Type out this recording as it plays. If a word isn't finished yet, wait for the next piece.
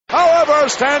superstar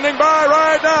standing by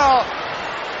right now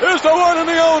is the one and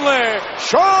the only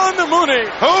Sean Mooney.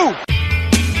 Who?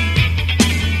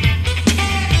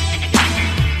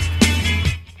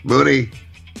 Mooney,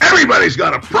 everybody's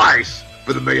got a price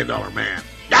for the $1 Million Man.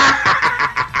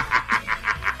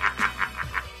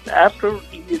 After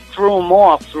you threw him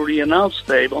off through the announce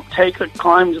table, Taker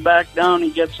climbs back down, he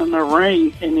gets in the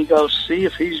ring, and he goes, see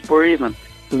if he's breathing.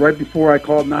 Right before I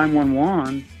called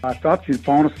 911, I thought she'd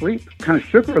fallen asleep. Kind of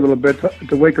shook her a little bit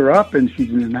to wake her up, and she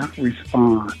did not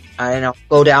respond. I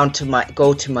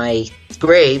go to my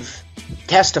grave,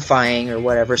 testifying or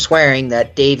whatever, swearing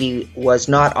that Davey was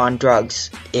not on drugs.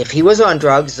 If he was on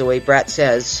drugs, the way Brett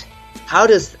says,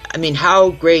 how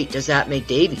great does that make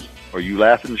Davey? Are you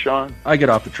laughing, Sean? I get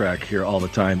off the track here all the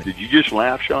time. Did you just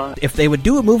laugh, Sean? If they would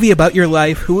do a movie about your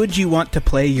life, who would you want to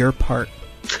play your part?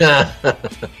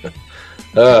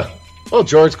 Well,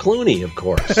 George Clooney, of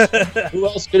course. Who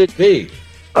else could it be?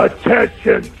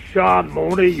 Attention, Sean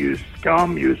Mooney, you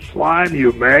scum, you slime,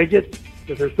 you maggot.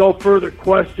 If there's no further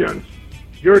questions,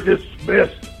 you're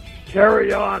dismissed.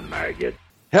 Carry on, maggot.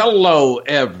 Hello,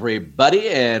 everybody,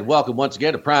 and welcome once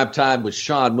again to Prime Time with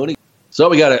Sean Mooney. So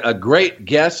we got a great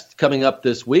guest coming up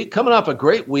this week. Coming off a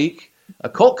great week,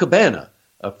 Colt Cabana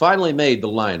finally made the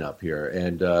lineup here,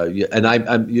 and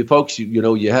you folks,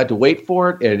 you had to wait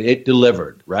for it, and it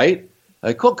delivered, right?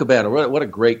 Colt Cabana, what a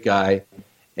great guy,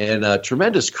 and a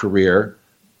tremendous career.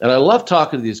 And I love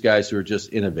talking to these guys who are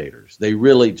just innovators. They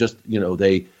really just,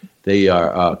 they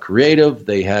are creative.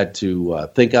 They had to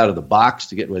think out of the box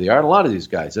to get where they are. And a lot of these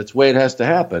guys, that's the way it has to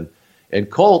happen. And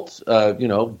Colt,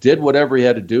 did whatever he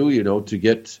had to do, to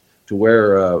get to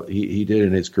where he did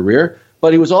in his career.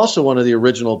 But he was also one of the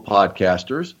original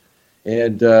podcasters.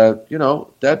 And,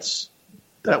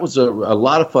 that was a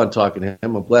lot of fun talking to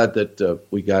him. I'm glad that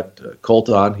we got Colt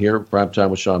on here, Primetime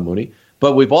with Sean Mooney.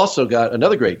 But we've also got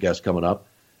another great guest coming up,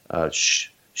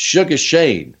 Sugar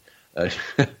Shane,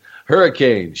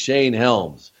 Hurricane Shane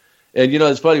Helms. And,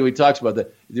 it's funny, we talked about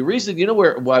that. The reason,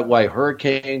 why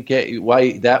Hurricane,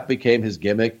 why that became his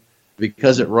gimmick?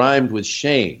 Because it rhymed with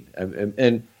Shane.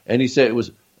 And he said it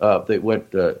was, they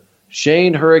went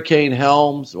Shane Hurricane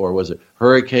Helms, or was it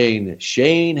Hurricane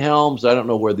Shane Helms? I don't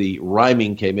know where the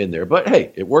rhyming came in there. But,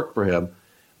 hey, it worked for him.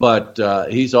 But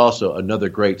he's also another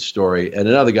great story, and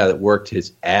another guy that worked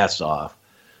his ass off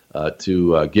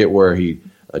to get where he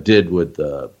did with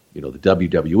the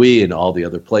WWE and all the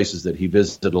other places that he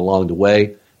visited along the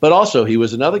way. But also, he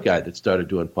was another guy that started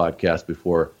doing podcasts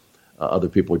before other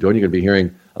people were doing. You're going to be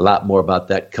hearing a lot more about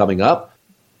that coming up.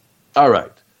 All right.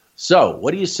 So,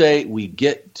 what do you say we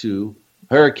get to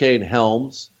Hurricane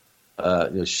Helms?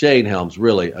 Shane Helms,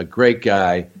 really a great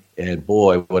guy, and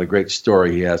boy, what a great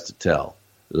story he has to tell.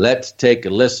 Let's take a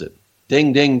listen.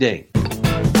 Ding, ding, ding.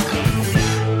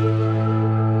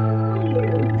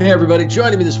 Hey, everybody.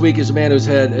 Joining me this week is a man who's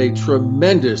had a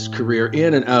tremendous career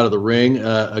in and out of the ring,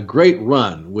 a great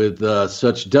run with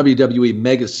such WWE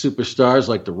mega superstars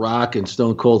like The Rock and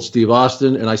Stone Cold Steve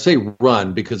Austin. And I say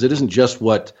run because it isn't just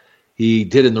what he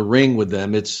did in the ring with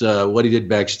them. It's what he did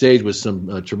backstage with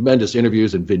some tremendous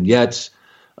interviews and vignettes.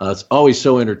 It's always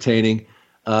so entertaining.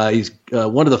 He's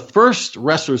one of the first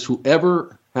wrestlers who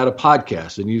ever had a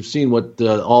podcast, and you've seen what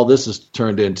all this has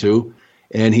turned into.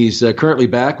 And he's currently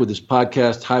back with his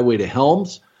podcast, Highway to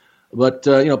Helms. But,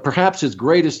 perhaps his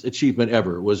greatest achievement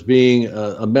ever was being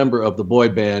a member of the boy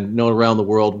band known around the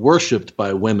world, worshipped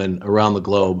by women around the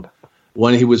globe,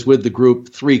 when he was with the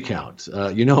group 3 Count.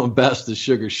 You know him best as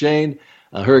Sugar Shane,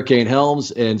 Hurricane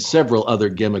Helms, and several other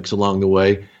gimmicks along the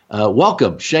way.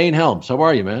 Welcome, Shane Helms. How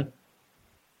are you, man?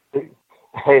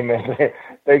 Hey, man.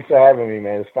 Thanks for having me,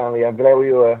 man. I'm glad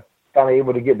we were finally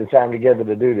able to get the time together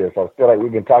to do this. I feel like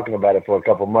we've been talking about it for a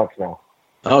couple months now.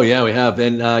 Oh yeah, we have.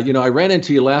 And I ran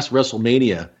into you last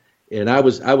WrestleMania, and I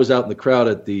was out in the crowd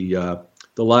at the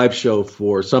live show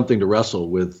for Something to Wrestle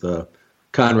with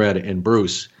Conrad and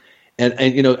Bruce. And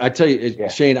I tell you, yeah.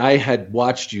 Shane, I had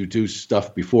watched you do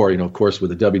stuff before, of course,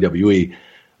 with the WWE.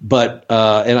 But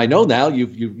and I know now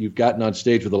you've gotten on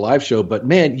stage with a live show. But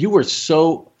man, you were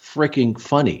so freaking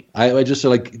funny. I just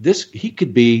said this. He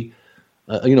could be.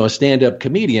 A stand-up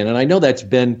comedian, and I know that's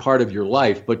been part of your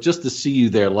life, but just to see you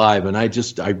there live, and I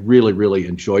really, really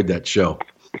enjoyed that show.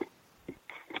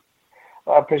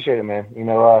 Well, I appreciate it, man.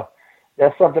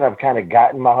 That's something I've kind of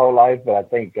gotten my whole life, but I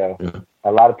think a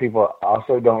lot of people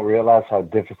also don't realize how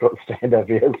difficult stand-up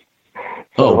is.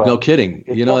 So, no kidding.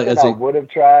 I would have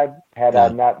tried had I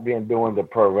not been doing the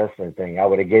pro wrestling thing. I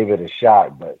would have gave it a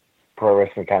shot, but pro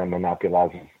wrestling kind of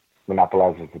monopolizes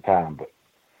the time, but.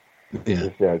 Yeah.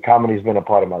 Comedy's been a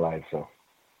part of my life, so.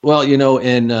 Well,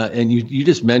 and you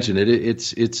just mentioned it.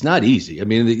 It's not easy. I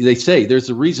mean, they say there's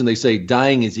a reason they say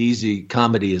dying is easy,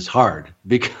 comedy is hard,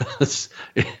 because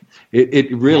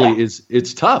it really is.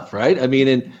 It's tough, right? I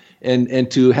mean,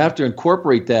 and to have to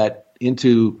incorporate that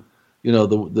into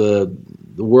the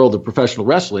world of professional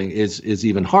wrestling is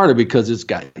even harder, because it's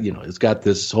got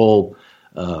this whole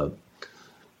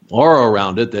aura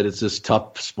around it that it's this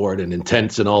tough sport and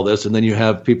intense and all this, and then you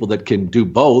have people that can do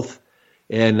both.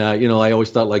 And, I always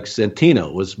thought like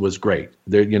Santino was great.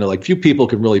 There, like few people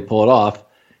can really pull it off.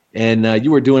 And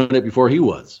you were doing it before he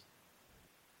was.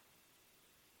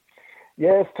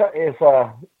 Yeah,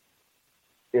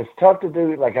 it's tough to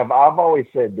do. Like I've always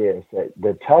said this, that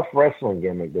the tough wrestling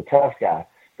gimmick, the tough guy,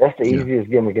 that's the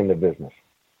easiest gimmick in the business.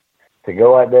 To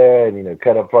go out there and,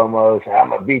 cut up promos, I'm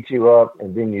going to beat you up,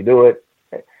 and then you do it.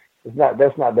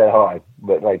 That's not that hard.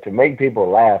 But like to make people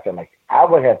laugh, and like I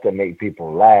would have to make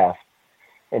people laugh.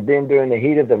 And then during the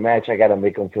heat of the match, I got to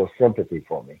make them feel sympathy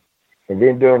for me. And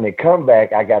then during the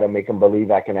comeback, I got to make them believe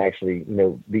I can actually,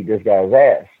 beat this guy's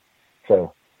ass.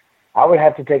 So I would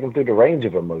have to take them through the range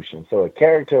of emotion. So a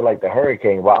character like the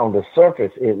Hurricane, while on the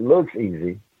surface it looks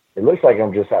easy, it looks like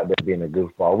I'm just out there being a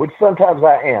goofball, which sometimes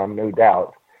I am, no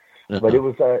doubt. But it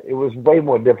was way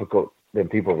more difficult than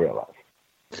people realize.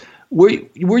 Were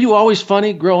you always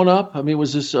funny growing up? I mean, were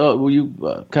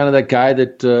you kind of that guy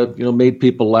that made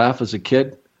people laugh as a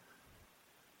kid?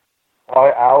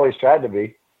 I always tried to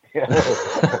be.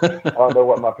 I don't know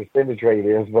what my percentage rate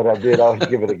is, but I did always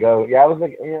give it a go. Yeah, I was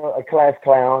a class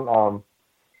clown,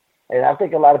 and I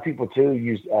think a lot of people too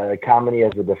use comedy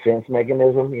as a defense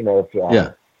mechanism.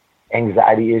 If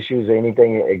anxiety issues or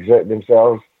anything exert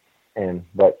themselves, I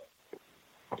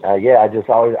just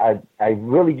always I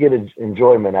really get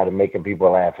enjoyment out of making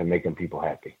people laugh and making people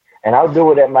happy, and I'll do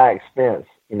it at my expense,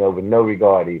 with no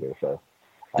regard either. So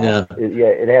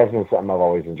it has been something I've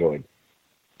always enjoyed.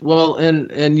 Well,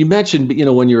 and you mentioned,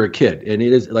 when you're a kid, and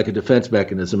it is like a defense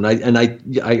mechanism. And I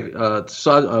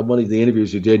saw one of the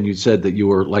interviews you did, and you said that you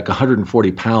were like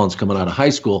 140 pounds coming out of high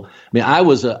school. I mean, I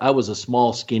was a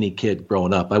small, skinny kid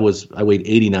growing up. I weighed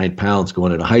 89 pounds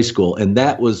going into high school, and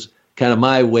that was kind of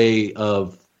my way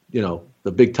of,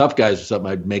 the big tough guys or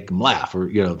something. I'd make them laugh, or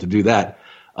to do that.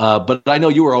 But I know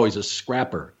you were always a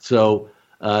scrapper, so.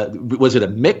 Was it a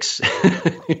mix?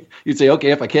 You'd say, okay,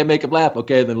 if I can't make him laugh,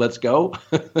 okay, then let's go.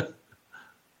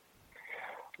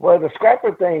 Well, the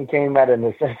scrapper thing came out of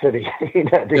necessity.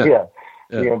 The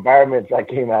environments I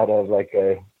came out of,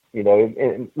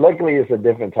 and luckily it's a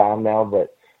different time now,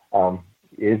 but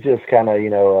it's just kind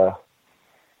of,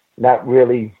 not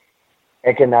really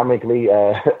economically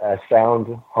a sound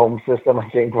home system I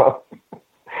came from.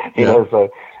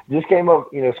 So just came up,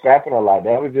 scrapping a lot.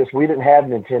 That was just, we didn't have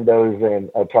Nintendos and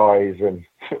Ataris, and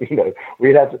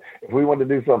we'd have to, if we wanted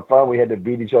to do something fun, we had to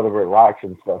beat each other with rocks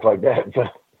and stuff like that. So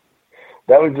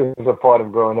that was just a part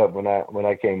of growing up when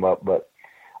I came up. But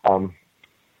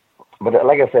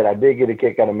like I said, I did get a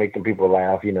kick out of making people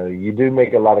laugh. You do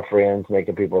make a lot of friends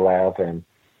making people laugh, and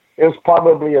it was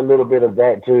probably a little bit of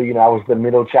that too. I was the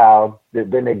middle child, the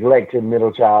neglected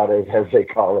middle child, as they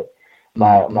call it.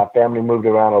 My family moved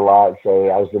around a lot, so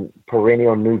I was the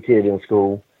perennial new kid in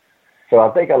school. So I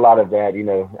think a lot of that,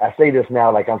 I say this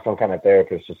now like I'm some kind of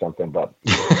therapist or something, but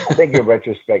I think in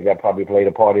retrospect that probably played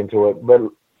a part into it. But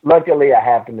luckily I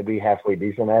happen to be halfway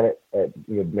decent at it, at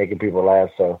making people laugh.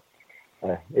 So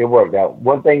it worked out.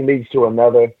 One thing leads to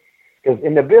another, because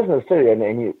in the business too,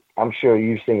 and I'm sure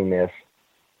you've seen this,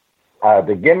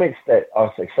 the gimmicks that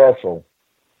are successful,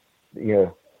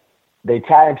 they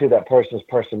tie into that person's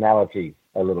personality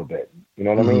a little bit. You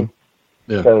know what I mean?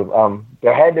 Yeah. So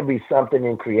there had to be something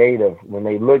in creative when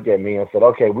they looked at me and said,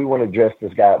 okay, we want to dress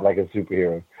this guy like a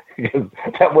superhero. Because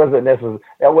that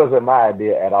wasn't my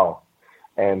idea at all.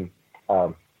 And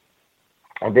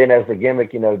then as the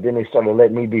gimmick, then they started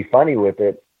letting me be funny with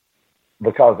it,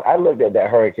 because I looked at that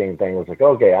Hurricane thing and was like,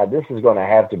 okay, this is going to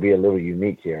have to be a little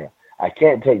unique here. I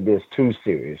can't take this too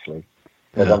seriously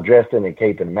because I'm dressed in a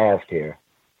cape and mask here.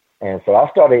 And so I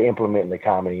started implementing the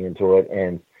comedy into it.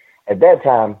 And at that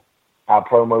time, our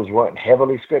promos weren't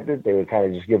heavily scripted. They would kind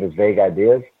of just give us vague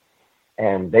ideas.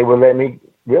 And they would let me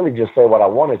really just say what I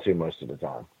wanted to most of the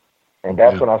time. And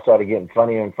that's when I started getting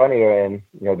funnier and funnier. And,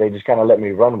 they just kind of let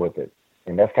me run with it.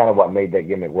 And that's kind of what made that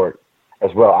gimmick work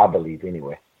as well, I believe,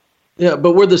 anyway. Yeah,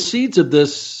 but were the seeds of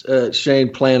this,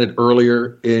 Shane, planted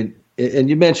earlier? And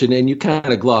you mentioned, and you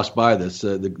kind of glossed by this,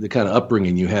 the kind of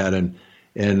upbringing you had.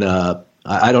 And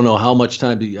I don't know how much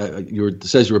time it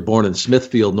says you were born in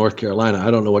Smithfield, North Carolina. I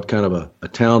don't know what kind of a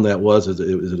town that was. Is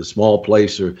it a small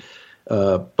place or?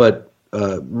 But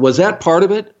was that part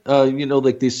of it?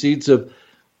 Like these seeds of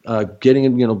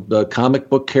getting, comic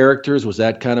book characters? Was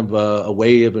that kind of a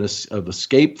way of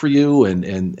escape for you?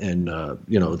 And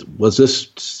was this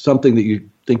something that you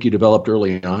think you developed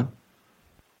early on?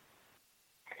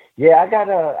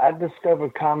 Yeah, I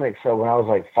discovered comics when I was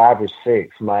like 5 or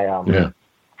 6.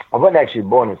 I wasn't actually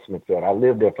born in Smithfield. I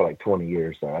lived there for like 20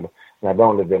 years, and I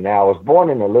don't live there now. I was born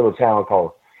in a little town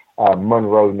called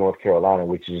Monroe, North Carolina,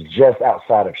 which is just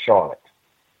outside of Charlotte.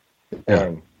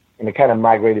 Yeah. And it kind of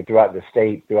migrated throughout the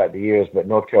state throughout the years, but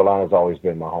North Carolina has always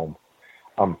been my home.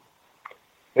 But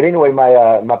anyway,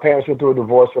 my parents went through a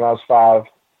divorce when I was 5,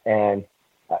 and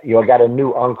I got a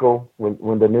new uncle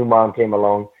when the new mom came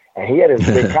along, and he had his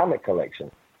big comic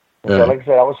collection. And so, like I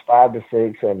said, I was 5 to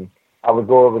 6, and I would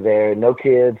go over there, no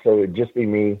kids, so it would just be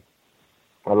me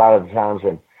a lot of the times,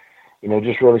 and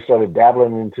just really started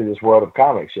dabbling into this world of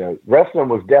comics. Wrestling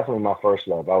was definitely my first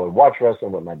love. I would watch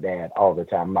wrestling with my dad all the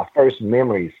time. My first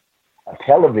memories of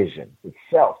television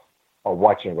itself are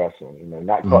watching wrestling,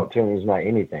 not cartoons, not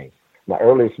anything. My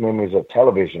earliest memories of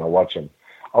television are watching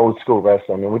old school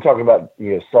wrestling. And we're talking about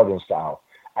Southern style.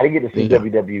 I didn't get to see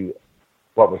WW,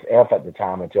 what was F at the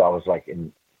time, until I was like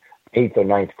in 8th or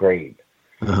 9th grade.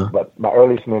 But my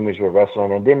earliest memories were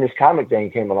wrestling. And then this comic thing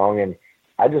came along, and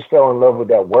I just fell in love with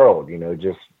that world, and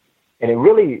it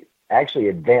really actually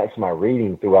advanced my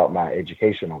reading throughout my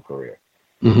educational career.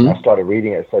 I started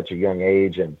reading at such a young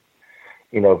age, and,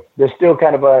 there's still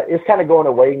kind of it's kind of going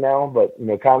away now, but,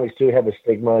 comics too have a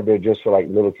stigma. They're just for like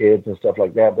little kids and stuff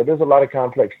like that. But there's a lot of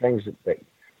complex things that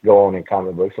go on in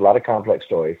comic books, a lot of complex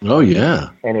stories. Oh,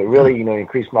 yeah. And it really,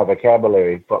 increased my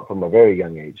vocabulary from a very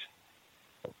young age.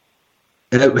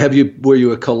 And were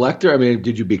you a collector? I mean,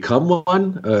 did you become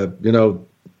one,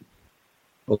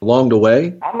 along the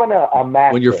way? I'm a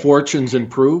master. When your fortunes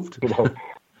improved?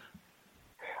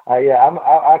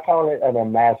 I call it an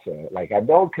amasser. Like, I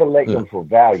don't collect them for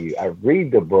value. I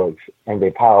read the books, and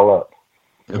they pile up.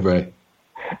 Right.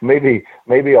 Maybe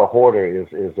a hoarder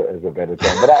is a better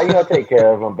term. But I take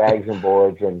care of them, bags and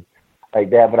boards and like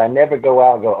that. But I never go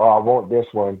out and go, I want this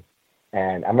one.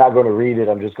 And I'm not going to read it.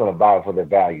 I'm just going to buy it for the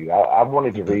value. I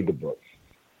wanted to read the books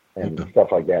and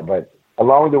stuff like that. But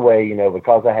along the way,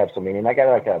 because I have so many, and I got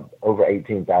like over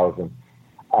 18,000.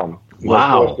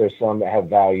 Wow. Of course, there's some that have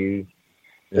value.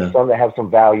 There's some that have some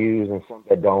values and some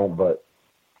that don't. But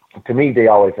to me,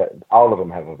 all of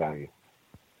them have a value.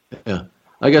 Yeah.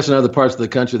 I guess in other parts of the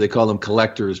country, they call them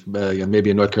collectors. Maybe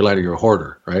in North Carolina, you're a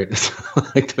hoarder, right?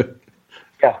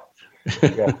 Yeah.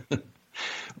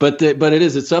 But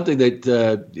it's something that,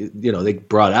 they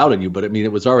brought out in you, but I mean,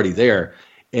 it was already there.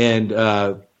 And,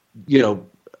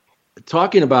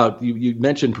 talking about, you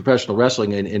mentioned professional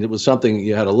wrestling and it was something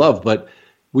you had a love, but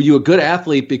were you a good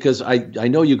athlete? Because I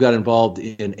know you got involved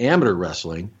in amateur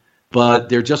wrestling, but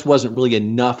there just wasn't really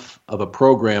enough of a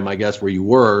program, I guess, where you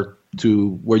were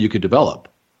to where you could develop.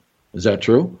 Is that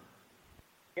true?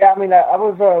 Yeah. I mean,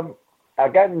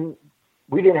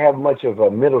 we didn't have much of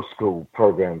middle school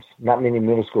programs, not many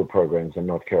middle school programs in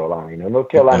North Carolina. North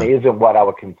Carolina isn't what I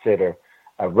would consider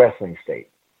a wrestling state.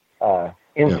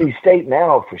 NC State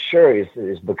now for sure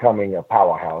is becoming a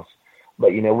powerhouse,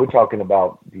 but we're talking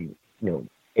about the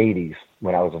 80s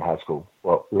when I was in high school,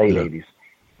 well, late 80s.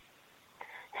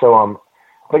 So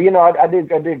but I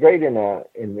did great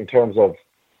in terms of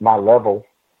my level.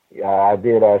 I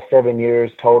did 7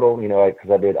 years total, because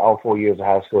I did all 4 years of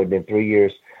high school and then 3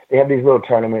 years. They have these little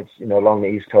tournaments, along the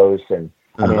East Coast, and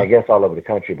I mean, I guess all over the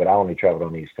country, but I only traveled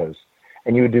on the East Coast.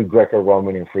 And you would do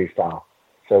Greco-Roman and freestyle.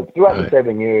 So throughout the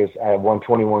 7 years, I won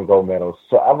 21 gold medals.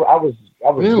 So I was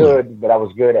really good, but I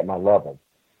was good at my level.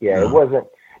 Yeah, it wasn't.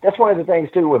 That's one of the things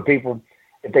too. When people,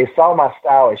 if they saw my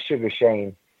style as Sugar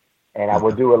Shane, and I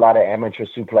would do a lot of amateur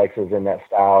suplexes in that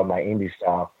style, my indie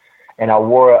style, and I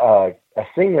wore a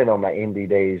singlet on my indie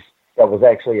days that was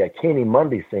actually a Kenny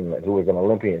Mundy singlet, who was an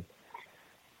Olympian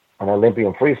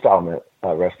freestyle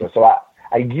wrestler. So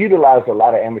I utilized a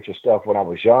lot of amateur stuff when I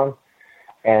was young.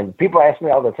 And people ask me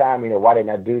all the time, why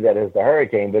didn't I do that as the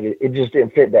Hurricane? But it just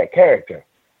didn't fit that character.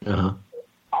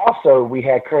 Also, we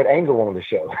had Kurt Angle on the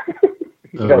show.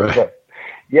 But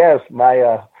yes,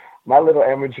 my little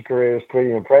amateur career is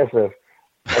pretty impressive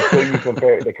until you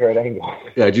compare it to Kurt Angle.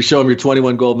 Yeah, did you show him your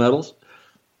 21 gold medals?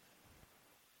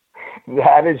 No,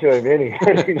 I didn't show him any.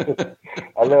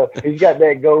 I love. He's got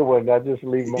that gold one. I just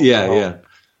leave him. Yeah.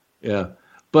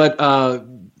 But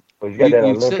he's got that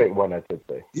Olympic one, I should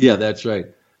say. Yeah, that's right.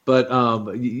 But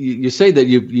you say that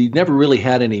you never really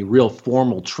had any real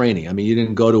formal training. I mean, you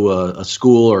didn't go to a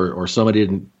school or somebody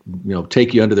didn't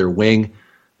take you under their wing.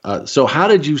 So how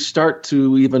did you start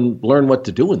to even learn what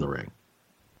to do in the ring?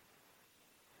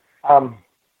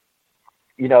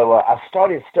 I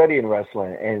started studying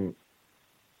wrestling, and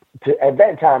at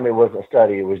that time it wasn't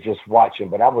study; it was just watching.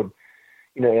 But I would,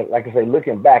 like I say,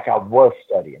 looking back, I was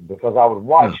studying because I would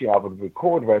watch. I would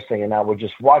record wrestling, and I would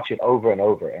just watch it over and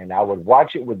over, and I would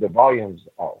watch it with the volumes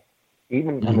off.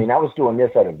 Even I was doing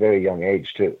this at a very young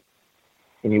age too.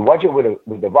 And you watch it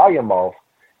with the volume off,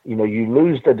 you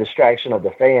lose the distraction of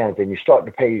the fans, and you start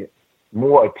to pay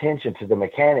more attention to the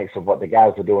mechanics of what the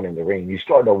guys are doing in the ring. You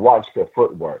start to watch their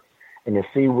footwork and to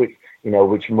see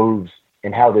which moves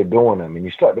and how they're doing them, and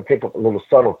you start to pick up little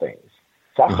subtle things.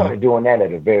 So I started doing that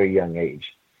at a very young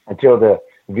age until the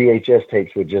VHS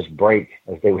tapes would just break,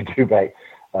 as they would do back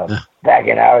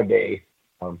in our day.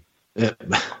 So I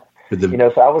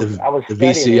was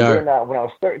studying. And then, when I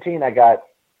was 13, I got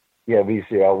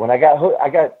VCR. When I got hooked,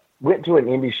 went to an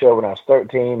indie show when I was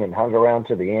 13 and hung around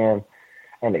to the end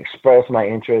and expressed my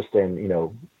interest in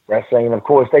wrestling. And of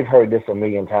course, they've heard this a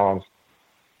million times.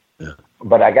 Yeah.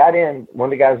 But I got in. One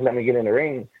of the guys let me get in the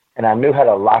ring, and I knew how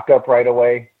to lock up right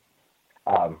away.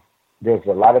 There's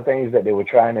a lot of things that they were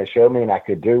trying to show me and I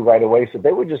could do right away. So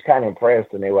they were just kind of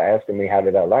impressed, and they were asking me, how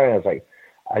did I learn? I was like,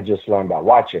 I just learned by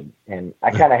watching. And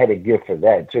I kind of had a gift for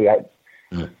that too.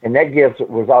 And that gift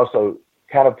was also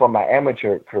kind of from my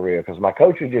amateur career, because my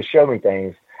coach would just show me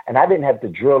things and I didn't have to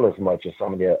drill as much as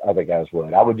some of the other guys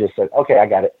would. I would just say, okay, I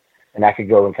got it. And I could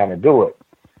go and kind of do it.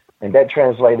 And that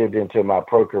translated into my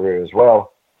pro career as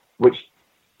well, which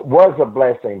was a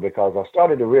blessing because I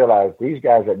started to realize these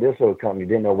guys at this little company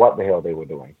didn't know what the hell they were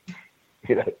doing.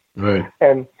 Right.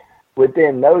 And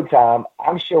within no time,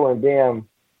 I'm showing them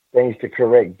things to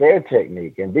correct their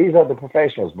technique. And these are the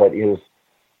professionals, but it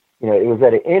was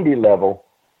at an indie level.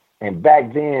 And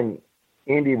back then,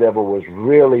 indie level was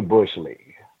really Bush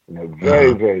League,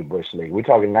 very, very Bush League. We're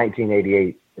talking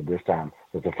 1988 at this time.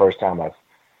 Was the first time I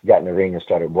got in the ring and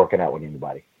started working out with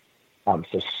anybody.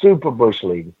 So super Bush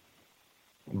League.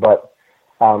 But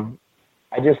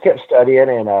I just kept studying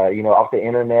and, off the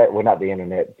internet, well, not the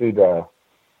internet, through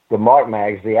the Mark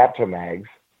mags, the Apter mags,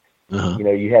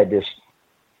 you had this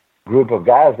group of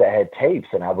guys that had tapes,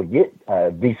 and I would get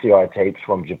VCR tapes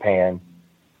from Japan,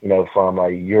 from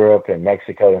Europe and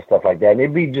Mexico and stuff like that. And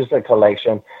it'd be just a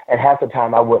collection. And half the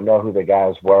time I wouldn't know who the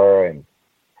guys were. And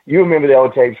you remember the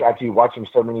old tapes after you watch them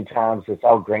so many times, it's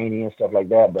all grainy and stuff like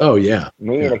that. But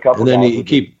me and a couple and then guys you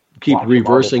keep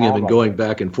reversing them and going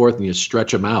back and forth, and you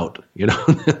stretch them out.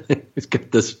 It's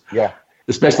got this. Yeah.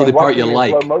 Especially the part you like.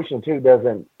 Slow motion too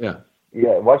doesn't. Yeah.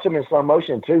 Yeah. Watch them in slow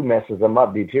motion too messes them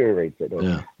up, deteriorates it,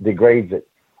 or degrades it.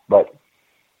 But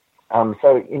and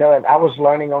I was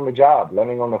learning on the job,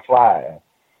 learning on the fly.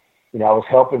 I was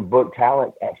helping book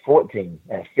talent at 14.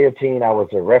 At 15, I was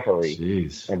a referee.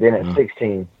 Jeez. And then at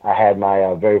 16, I had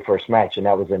my very first match, and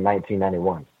that was in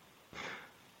 1991.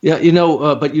 Yeah,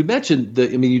 but you mentioned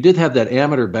you did have that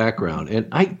amateur background, and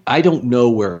I don't know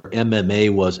where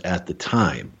MMA was at the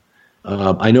time.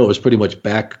 I know it was pretty much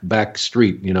back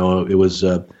street, it was,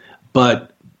 but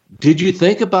did you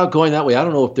think about going that way? I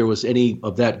don't know if there was any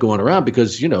of that going around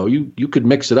because, you could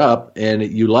mix it up and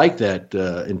you like that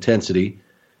intensity.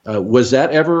 Was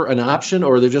that ever an option,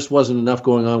 or there just wasn't enough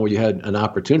going on where you had an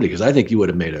opportunity? Because I think you would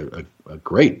have made a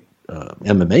great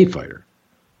MMA fighter.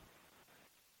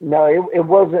 No, it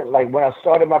wasn't like when I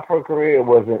started my pro career. It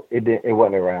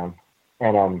wasn't around,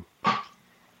 and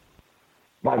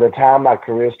by the time my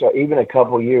career started, even a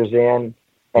couple years in,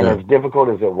 and as difficult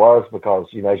as it was, because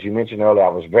as you mentioned earlier, I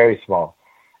was very small,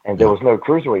 and there was no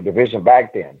cruiserweight division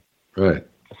back then. Right.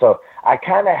 So I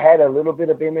kind of had a little bit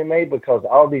of MMA because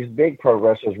all these big pro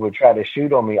wrestlers would try to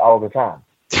shoot on me all the time.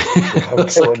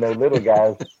 Because there were no little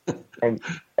guys, and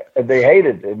they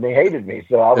hated me.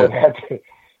 So I would have to.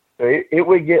 So it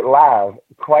would get live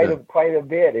quite a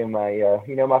bit in my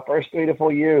my first 3 to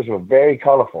 4 years were very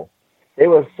colorful. It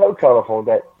was so colorful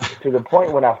that to the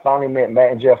point when I finally met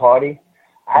Matt and Jeff Hardy,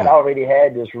 I'd already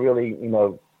had this really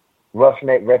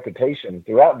roughneck reputation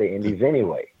throughout the Indies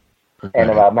anyway.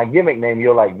 And my gimmick name,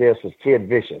 you'll like this, was Kid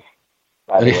Vicious,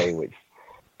 by the way. Which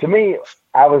to me,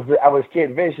 I was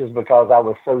Kid Vicious because I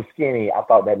was so skinny. I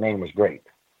thought that name was great.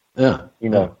 Yeah.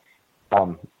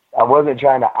 I wasn't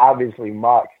trying to obviously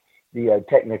mock the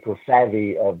technical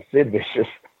savvy of Sid Vicious.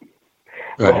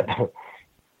 Right.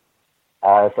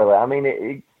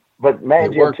 But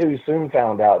Matt Jim too soon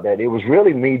found out that it was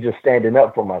really me just standing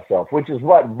up for myself, which is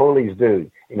what bullies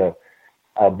do.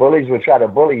 Bullies would try to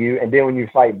bully you, and then when you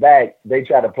fight back, they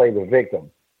try to play the victim.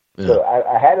 Yeah. So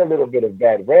I had a little bit of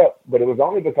bad rep, but it was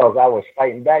only because I was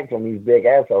fighting back from these big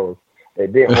assholes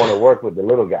that didn't want to work with the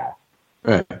little guy.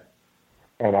 Right.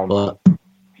 And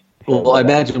well, I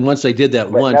imagine once they did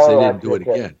that once, they didn't do it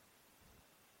again.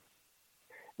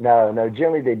 No,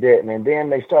 generally they didn't. And then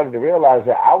they started to realize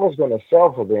that I was going to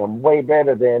sell for them way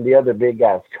better than the other big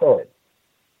guys could.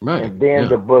 Right. And then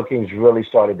the bookings really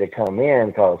started to come in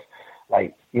because,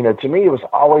 like, you know, to me, it was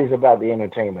always about the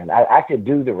entertainment. I could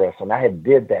do the wrestling. I had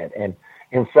did that. And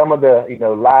in some of the, you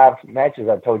know, live matches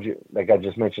I told you, like I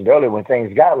just mentioned earlier, when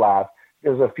things got live,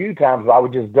 there was a few times where I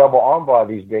would just double armbar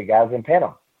these big guys and pin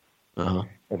them. Uh-huh.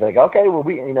 It's like, okay, well,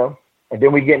 we, you know, and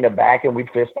then we get in the back and we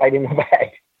fist fight in the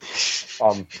back.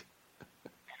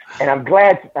 And I'm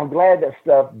glad that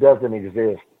stuff doesn't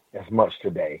exist as much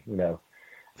today. You know,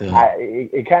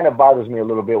 it kind of bothers me a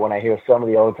little bit when I hear some of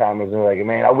the old timers and like,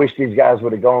 man, I wish these guys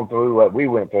would have gone through what we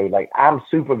went through. Like, I'm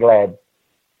super glad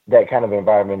that kind of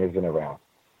environment isn't around.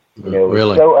 You know,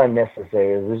 really? It's so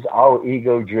unnecessary. It's all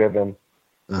ego driven.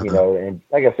 You know, and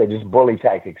like I said, just bully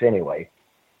tactics anyway.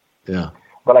 Yeah.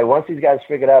 But like once these guys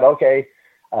figured out, okay,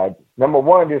 number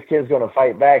one, this kid's going to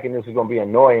fight back and this is going to be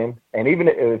annoying. And even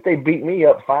if they beat me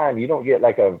up, fine. You don't get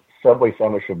like a Subway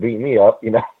sandwich for beating me up,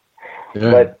 you know.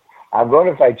 Yeah. But I'm going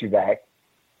to fight you back.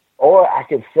 Or I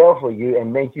could sell for you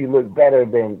and make you look better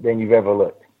than you've ever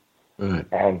looked. Right.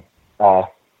 And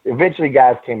eventually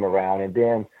guys came around. And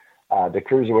then the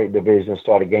cruiserweight division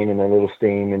started gaining a little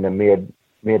steam in the mid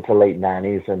to late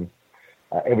 90s. And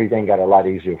everything got a lot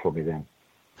easier for me then.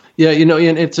 Yeah, you know,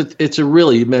 and it's a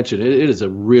really, you mentioned it is a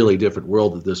really different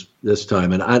world at this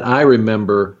time. And I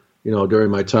remember, you know,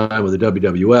 during my time with the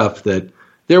WWF that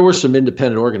there were some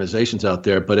independent organizations out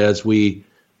there, but as we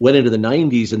went into the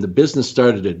 90s and the business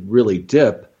started to really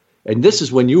dip, and this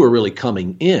is when you were really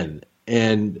coming in,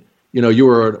 and, you know, you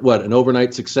were, an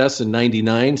overnight success in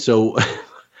 99, so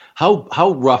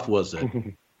how rough was it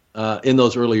in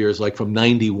those early years, like from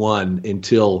 91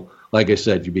 until, like I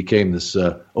said, you became this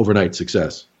overnight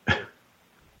success?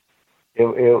 It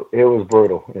was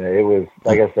brutal. You know, it was,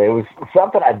 like I said, it was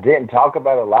something I didn't talk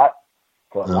about a lot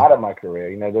for a lot of my career.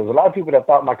 You know, there's a lot of people that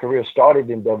thought my career started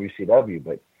in WCW,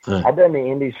 but I'd done the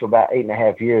indies for about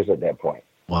 8.5 years at that point.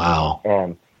 Wow.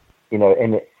 And, you know,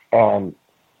 and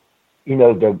you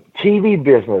know, the TV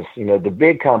business, you know, the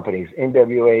big companies,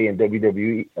 NWA and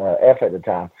WWF at the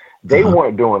time, they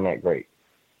weren't doing that great.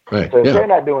 Right. So if they're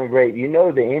not doing great, you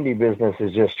know, the indie business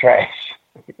is just trash.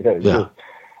 You know, just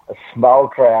small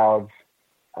crowds.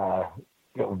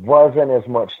 There wasn't as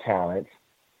much talent.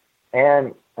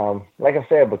 And like I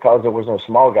said, because there was no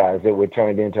small guys, it would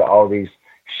turn into all these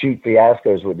shoot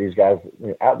fiascos with these guys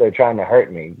out there trying to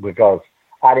hurt me because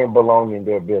I didn't belong in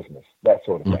their business, that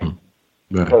sort of thing.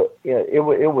 Right. So, you know,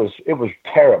 it was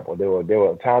terrible. There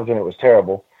were times when it was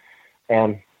terrible.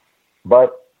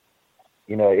 But,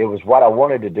 you know, it was what I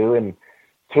wanted to do. And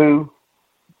two,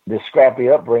 the scrappy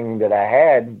upbringing that I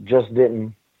had just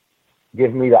didn't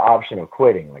give me the option of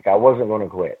quitting. Like, I wasn't going to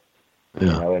quit. Yeah.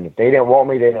 You know, and if they didn't want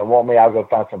me, I'll go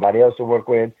find somebody else to work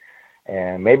with.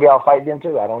 And maybe I'll fight them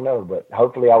too. I don't know. But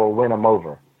hopefully I will win them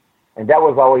over. And that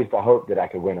was always the hope, that I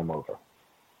could win them over.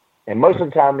 And most of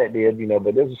the time that did, you know,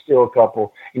 but there was still a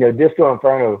couple. You know, Disco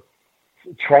Inferno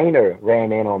trainer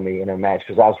ran in on me in a match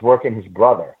because I was working his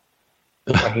brother.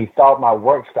 And he thought my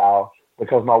work style,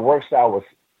 because my work style was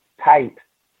tight,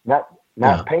 not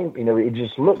pain, you know, it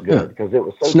just looked good because it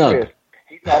was so crisp.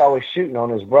 He thought I was shooting on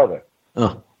his brother.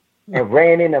 And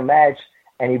ran in a match,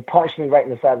 and he punched me right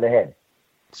in the side of the head.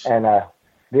 And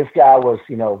this guy was,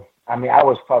 you know, I mean, I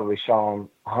was probably Sean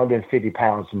 150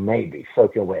 pounds maybe,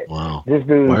 soaking wet. Wow. This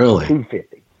dude was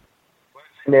 250.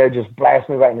 And there just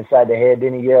blasted me right in the side of the head.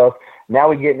 Then he yells, now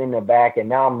we're getting in the back, and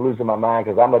now I'm losing my mind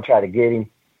because I'm going to try to get him.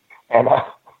 And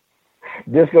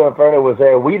Disco Inferno was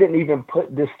there. We didn't even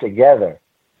put this together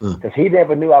because he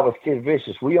never knew I was Kid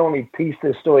Vicious. We only pieced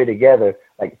this story together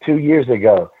like 2 years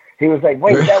ago. He was like,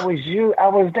 wait, that was you? I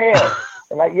was there.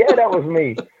 I'm like, yeah, that was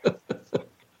me.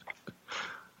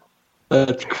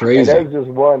 That's crazy. And that was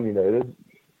just one, you know.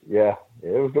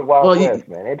 It was the Wild West,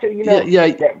 man. And you know,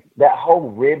 that whole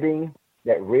ribbing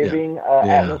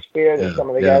atmosphere that some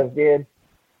of the guys did.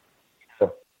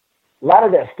 So, a lot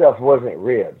of that stuff wasn't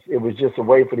ribs. It was just a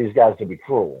way for these guys to be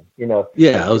cruel, you know.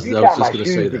 Yeah, I was just going to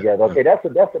say that. Together, okay, that's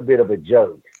a bit of a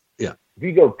joke. Yeah. If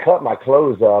you go cut my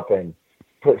clothes up and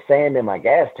put sand in my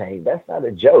gas tank, that's not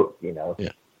a joke, you know. Yeah.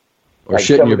 Or like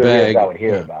shit in your bag. I would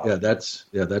hear about. That's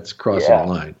crossing the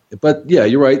line. But yeah,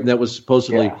 you're right, and that was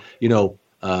supposedly, you know,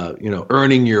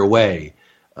 earning your way.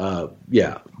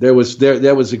 That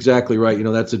was exactly right. You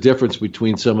know, that's the difference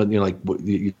between someone, you know, like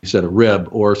you said, a rib,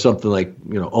 or something like,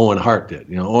 you know, Owen Hart did.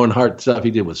 You know, Owen Hart stuff he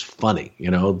did was funny.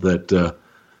 You know but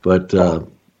a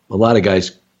lot of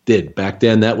guys did back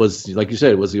then. That was, like you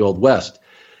said, it was the Old West.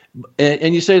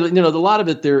 And you say, you know, a lot of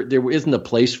it there isn't a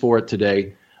place for it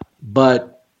today.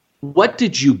 But what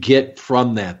did you get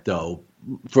from that, though?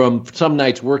 from some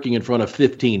nights working in front of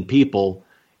 15 people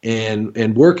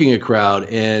and working a crowd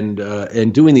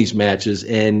and doing these matches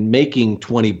and making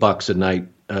 $20 a night.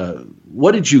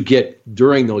 What did you get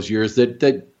during those years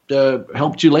that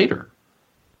helped you later?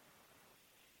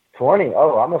 20?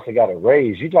 Oh, I must have got a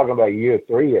raise. You're talking about year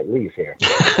 3 at least here.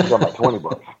 I'm talking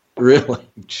about $20. Really?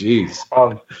 Jeez.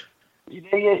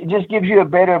 It just gives you a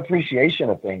better appreciation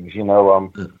of things, you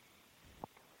know.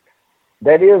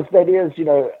 That is, you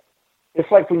know, it's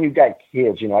like when you got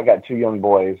kids, you know, I got 2 young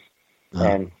boys,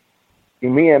 and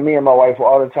me and my wife were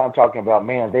all the time talking about,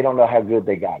 man, they don't know how good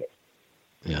they got it.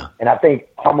 Yeah. And I think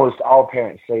almost all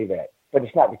parents say that, but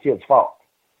it's not the kid's fault.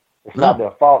 It's not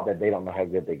their fault that they don't know how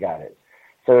good they got it.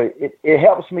 So it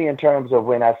helps me in terms of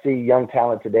when I see young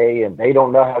talent today and they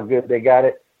don't know how good they got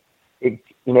it.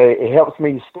 It helps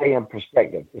me stay in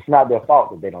perspective. It's not their fault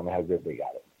that they don't know how good they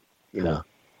got it. You know,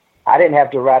 I didn't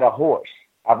have to ride a horse.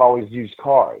 I've always used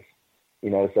cars. You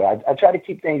know, so I try to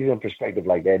keep things in perspective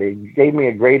like that. It gave me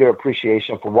a greater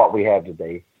appreciation for what we have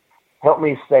today. Helped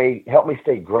me stay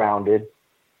grounded.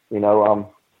 You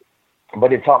know,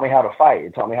 but it taught me how to fight.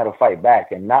 It taught me how to fight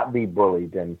back and not be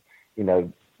bullied and, you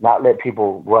know, not let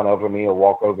people run over me or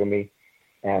walk over me.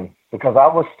 And because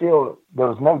there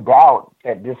was no doubt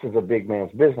that this is a big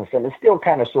man's business, and it still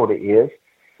kind of sort of is.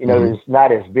 You know, It's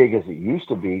not as big as it used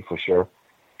to be for sure.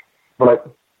 But,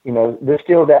 you know, there's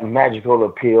still that magical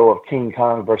appeal of King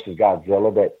Kong versus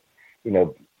Godzilla that, you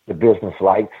know, the business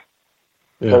likes.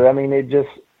 Yeah. So, I mean, it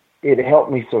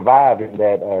helped me survive in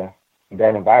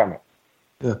that environment.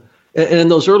 Yeah. And in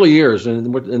those early years,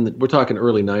 and we're talking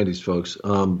early 90s, folks,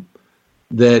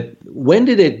 that when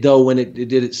did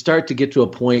it start to get to a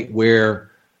point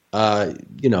where,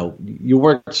 you know, you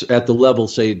weren't at the level,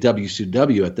 say,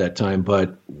 WCW at that time,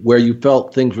 but where you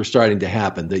felt things were starting to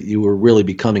happen, that you were really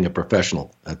becoming a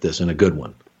professional at this and a good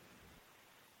one?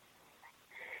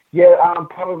 Yeah,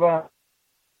 probably.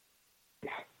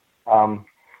 I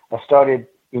started,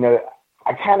 you know,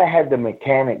 I kind of had the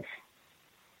mechanics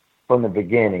from the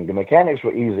beginning. The mechanics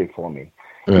were easy for me.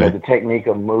 Right. You know, the technique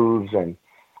of moves and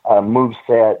move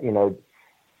set, you know,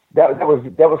 that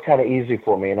was kind of easy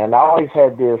for me. And I always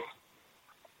had this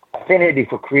affinity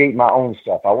for create my own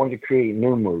stuff. I wanted to create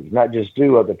new moves, not just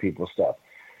do other people's stuff.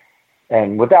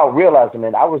 And without realizing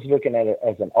it, I was looking at it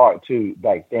as an art too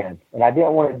back then. And I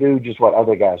didn't want to do just what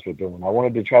other guys were doing. I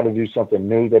wanted to try to do something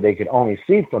new that they could only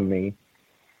see from me,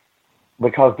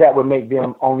 because that would make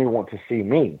them only want to see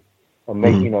me, or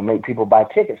make people buy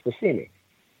tickets to see me.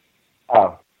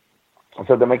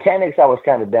 So the mechanics I was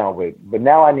kind of down with, but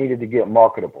now I needed to get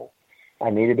marketable. I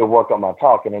needed to work on my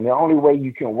talking. And the only way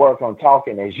you can work on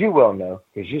talking, as you well know,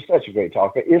 because you're such a great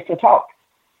talker, is to talk.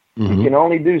 Mm-hmm. You can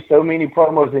only do so many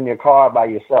promos in your car by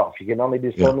yourself. You can only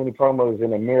do so many promos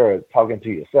in a mirror talking to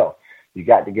yourself. You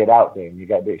got to get out there and you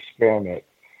got to experiment.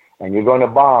 And you're going to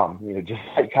bomb, you know, just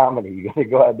like comedy. You're going to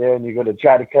go out there and you're going to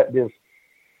try to cut this,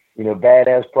 you know,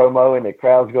 badass promo, and the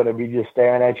crowd's going to be just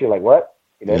staring at you like, what?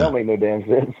 You know, it don't make no damn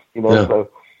sense. You know, so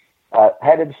I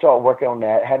had to start working on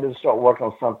that. Had to start working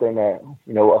on something that,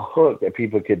 you know, a hook that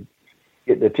people could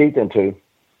get their teeth into.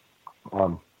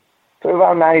 So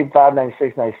around 95,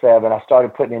 96, 97, I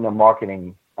started putting in the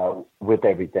marketing with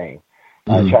everything,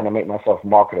 trying to make myself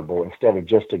marketable instead of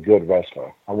just a good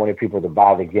wrestler. I wanted people to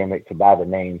buy the gimmick, to buy the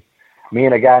name. Me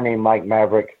and a guy named Mike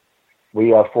Maverick,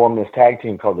 we formed this tag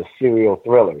team called the Serial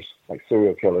Thrillers, like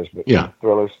serial killers, but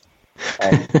thrillers.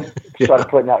 And started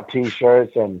putting out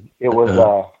T-shirts, and it was,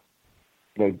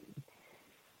 you know,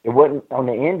 it wasn't on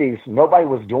the indies. Nobody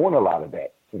was doing a lot of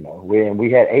that, you know.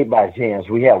 We had 8x10s,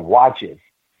 we had watches,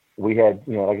 we had,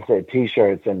 you know, like I said,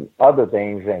 T-shirts and other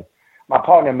things. And my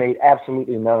partner made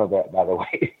absolutely none of that, by the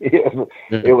way.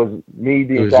 It was me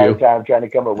the entire time trying to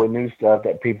come up with new stuff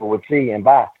that people would see and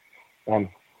buy. And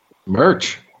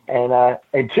merch. And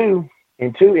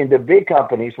in the big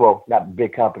companies, well, not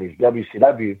big companies,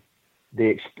 WCW, the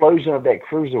explosion of that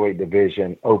cruiserweight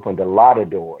division opened a lot of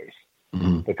doors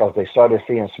because they started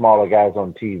seeing smaller guys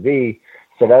on TV.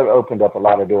 So that opened up a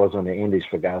lot of doors on the indies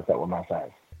for guys that were my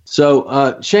size.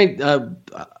 So, Shane,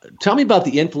 tell me about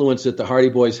the influence that the Hardy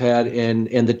Boys had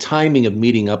and the timing of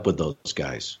meeting up with those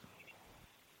guys.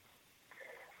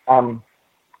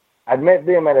 I'd met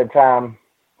them at a time.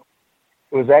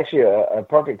 It was actually a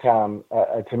perfect time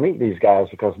to meet these guys,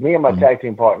 because me and my tag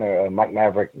team partner, Mike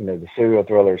Maverick, you know, the Serial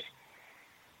Thrillers,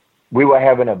 we were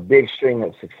having a big string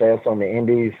of success on the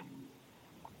indies,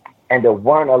 and there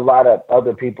weren't a lot of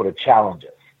other people to challenge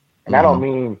us. And I don't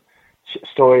mean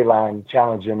storyline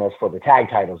challenging us for the tag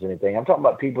titles or anything. I'm talking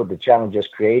about people to challenge us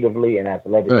creatively and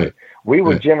athletically. Right. We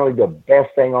were generally the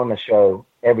best thing on the show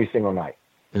every single night.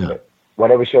 Yeah.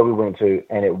 whatever show we went to,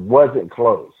 and it wasn't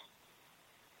closed,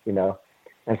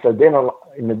 And so then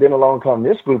along come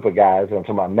this group of guys. I'm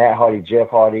talking about Matt Hardy, Jeff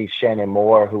Hardy, Shannon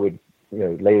Moore, who would,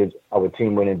 later our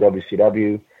team went in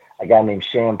WCW. A guy named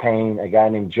Champagne, a guy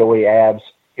named Joey Abs.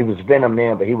 He was Venom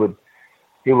then, but he would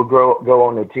go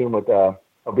on the team with or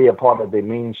be a part of the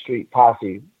Mean Street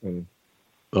Posse in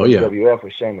WWF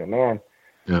with Shane McMahon.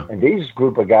 Yeah. And these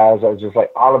group of guys are just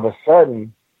like, all of a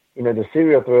sudden, the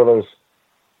serial thrillers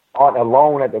aren't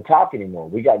alone at the top anymore.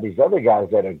 We got these other guys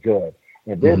that are good,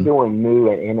 and they're doing new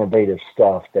and innovative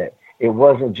stuff that it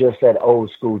wasn't just that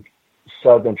old school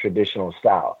Southern traditional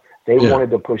style. They wanted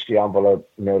to push the envelope,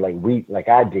 like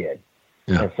I did.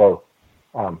 Yeah. And so,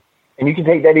 and you can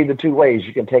take that either two ways.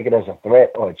 You can take it as a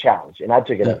threat or a challenge. And I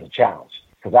took it as a challenge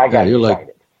because I got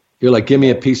excited. You're like, give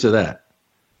me a piece of that.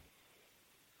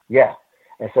 Yeah.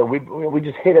 And so we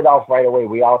just hit it off right away.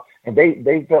 We all, and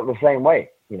they felt the same way.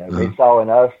 They saw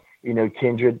in us,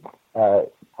 kindred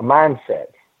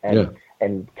mindsets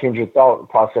and kindred thought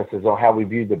processes on how we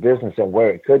viewed the business and where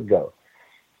it could go.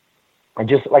 And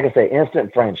just like I say,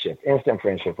 instant friendship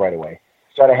right away.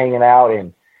 Started hanging out,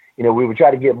 and we would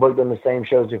try to get booked on the same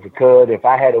shows if we could. If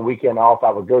I had a weekend off, I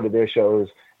would go to their shows.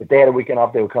 If they had a weekend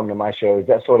off, they would come to my shows.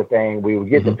 That sort of thing. We would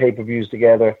get the pay-per-views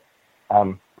together,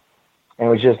 and it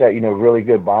was just that really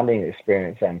good bonding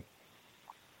experience. And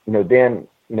then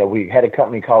we had a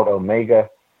company called Omega,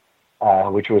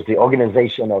 which was the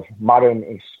Organization of Modern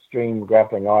Extreme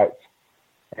Grappling Arts.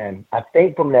 And I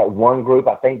think from that one group,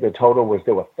 I think the total was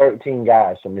there were 13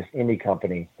 guys from this indie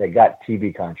company that got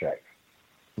TV contracts.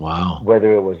 Wow.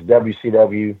 Whether it was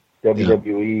WCW,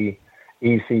 WWE,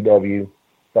 ECW,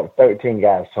 but 13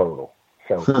 guys total.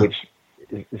 So, which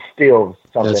is still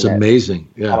something that's amazing.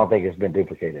 Yeah. I don't think it's been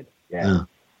duplicated. Yeah.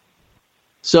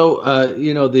 So,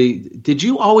 did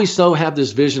you always though have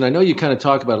this vision? I know you kind of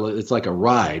talk about it. It's like a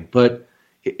ride, but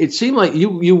it seemed like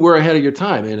you were ahead of your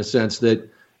time in a sense that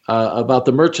about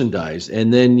the merchandise,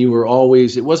 and then you were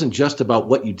always. It wasn't just about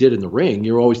what you did in the ring.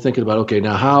 You were always thinking about, okay,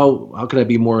 now how can I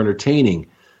be more entertaining?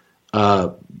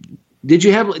 Did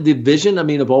you have the vision?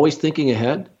 Of always thinking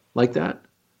ahead like that?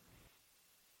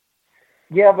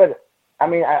 Yeah, but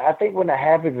I think when that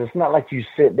happens, it's not like you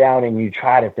sit down and you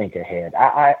try to think ahead.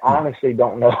 I honestly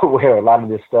don't know where a lot of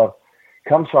this stuff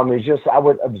comes from. It's just I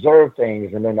would observe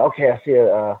things, and then okay,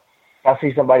 I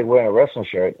see somebody wearing a wrestling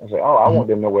shirt. I say, oh, I want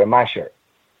them to wear my shirt.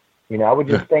 I would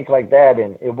just think like that,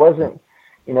 and it wasn't,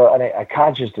 a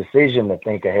conscious decision to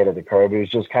think ahead of the curve. It was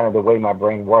just kind of the way my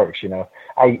brain works.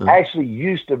 I actually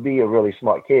used to be a really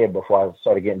smart kid before I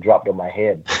started getting dropped on my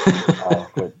head.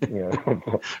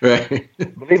 Right.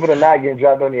 Believe it or not, getting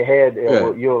dropped on your head,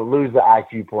 you'll lose the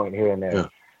IQ point here and there.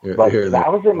 Yeah. But I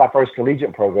was in my first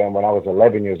collegiate program when I was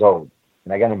 11 years old,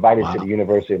 and I got invited to the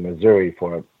University of Missouri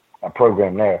for a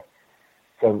program there.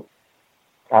 So,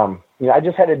 I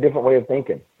just had a different way of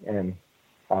thinking, and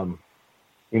I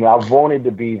wanted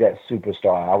to be that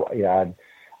superstar.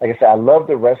 Like I said, I loved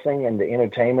the wrestling and the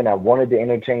entertainment. I wanted to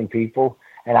entertain people,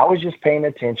 and I was just paying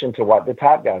attention to what the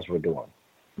top guys were doing,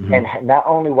 and not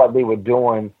only what they were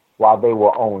doing while they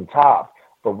were on top,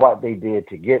 but what they did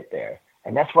to get there.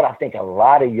 And that's what I think a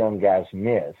lot of young guys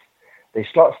miss. They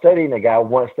start studying the guy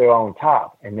once they're on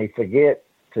top, and they forget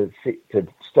to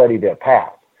study their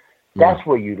path. That's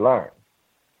where you learn.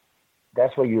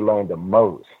 That's where you learn the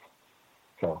most.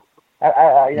 So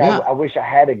I wish I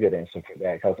had a good answer for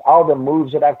that, because all the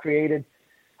moves that I've created,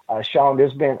 Sean,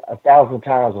 there's been 1,000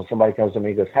 times when somebody comes to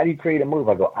me and goes, how do you create a move?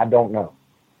 I go, I don't know.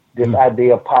 This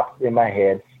idea popped in my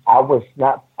head. I was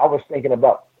thinking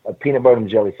about a peanut butter and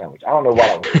jelly sandwich. I don't know what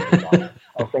I was thinking about.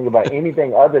 I was thinking about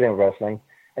anything other than wrestling.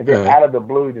 And then out of the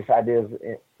blue, this idea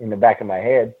is in the back of my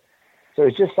head. So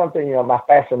it's just something, my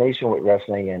fascination with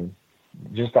wrestling and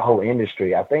just the whole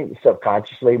industry. I think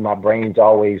subconsciously my brain's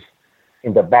always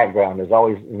in the background. There's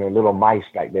always, little mice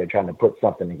back there trying to put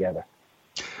something together.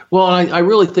 Well, I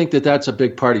really think that that's a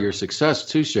big part of your success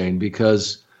too, Shane,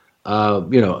 because,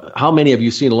 how many have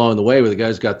you seen along the way where the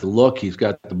guy's got the look, he's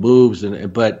got the moves,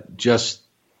 but just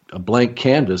a blank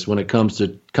canvas when it comes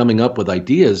to coming up with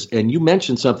ideas. And you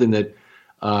mentioned something that,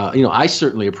 I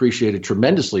certainly appreciated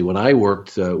tremendously when I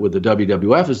worked with the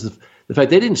WWF is the fact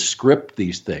they didn't script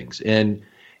these things. And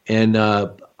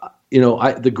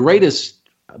the greatest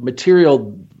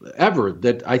material ever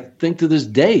that I think to this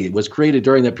day was created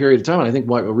during that period of time. And I think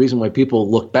a reason why people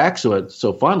look back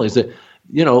so fondly is that,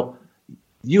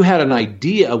 you had an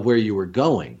idea of where you were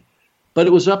going, but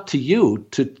it was up to you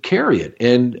to carry it.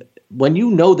 And when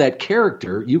you know that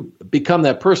character, you become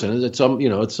that person.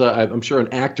 I'm sure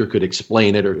an actor could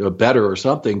explain it or better or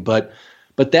something, but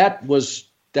that was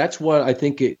that's what I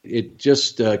think it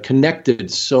just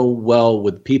connected so well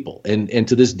with people, and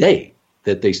to this day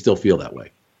that they still feel that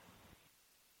way.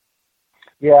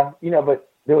 Yeah, but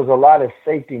there was a lot of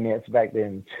safety nets back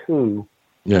then too.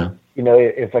 Yeah.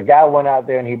 If a guy went out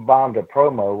there and he bombed a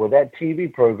promo, well, that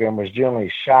TV program was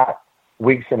generally shot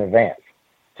weeks in advance.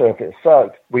 So if it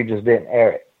sucked, we just didn't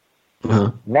air it.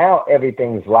 Uh-huh. Now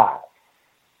everything's live.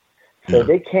 So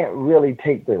they can't really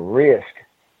take the risk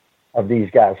of these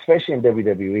guys, especially in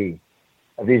WWE,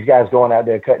 of these guys going out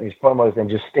there cutting these promos and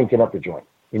just stinking up the joint.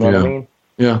 You know what I mean?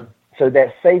 Yeah. So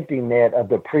that safety net of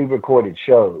the pre-recorded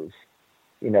shows,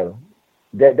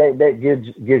 that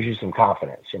gives you some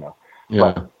confidence,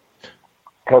 Yeah.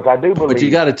 Because I do believe. But you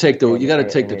got to take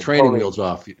the training wheels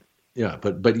off. Yeah,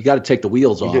 but you got to take the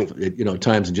wheels off at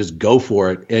times and just go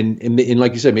for it. And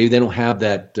like you said, maybe they don't have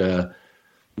that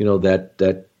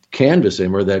that canvas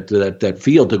anymore, that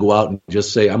field to go out and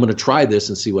just say, I'm going to try this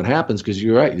and see what happens, because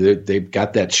you're right, they've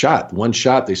got that shot. One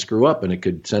shot they screw up and it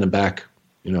could send them back,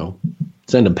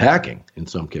 send them packing in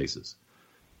some cases.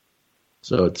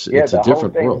 So it's a different whole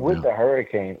thing world with now. the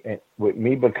Hurricane, and with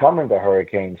me becoming the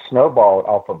Hurricane, snowballed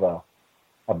off of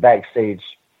a backstage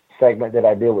segment that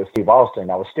I did with Steve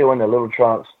Austin. I was still in the little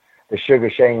trunks, the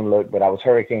Sugar Shane look, but I was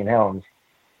Hurricane Helms,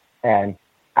 and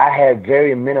I had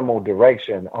very minimal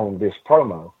direction on this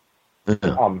promo.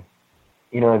 And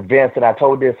Vince, and I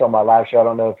told this on my live show. I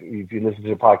don't know if you listen to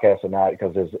the podcast or not,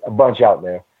 because there's a bunch out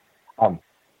there.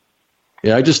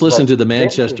 Yeah, I just listened to the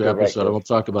Manchester episode. I will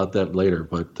talk about that later,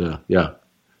 but yeah.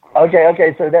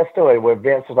 Okay. So that story where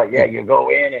Vince was like, you go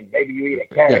in and maybe you eat a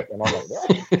carrot. Yeah. And I'm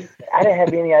like, I didn't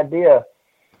have any idea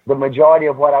the majority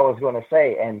of what I was going to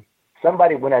say. And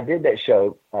somebody, when I did that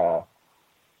show,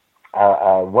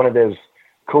 one of those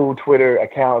cool Twitter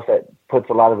accounts that puts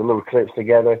a lot of the little clips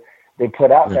together, they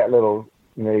put out that little,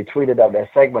 they tweeted out that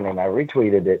segment, and I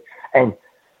retweeted it. And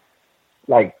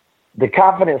like the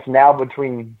confidence now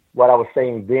between what I was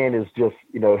saying then is just,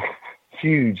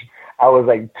 huge. I was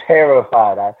like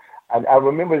terrified. I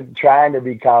remember trying to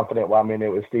be confident while I'm in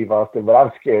there with Steve Austin, but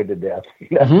I'm scared to death.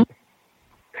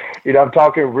 I'm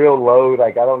talking real low.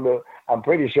 Like, I don't know. I'm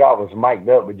pretty sure I was mic'd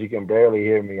up, but you can barely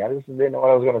hear me. I just didn't know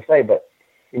what I was going to say. But,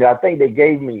 I think they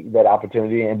gave me that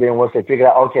opportunity. And then once they figured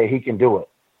out, okay, he can do it,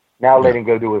 now let him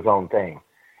go do his own thing.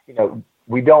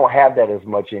 We don't have that as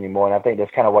much anymore. And I think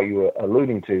that's kind of what you were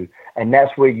alluding to. And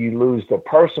that's where you lose the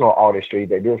personal artistry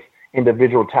that this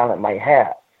individual talent might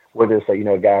have, whether it's a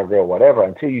guy or girl, whatever.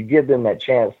 Until you give them that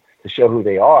chance to show who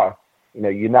they are,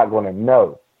 you're not going to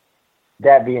know.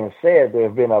 That being said, there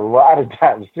have been a lot of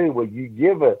times too where you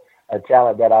give a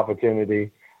talent that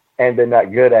opportunity and they're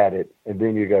not good at it, and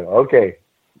then you go, okay,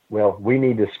 well, we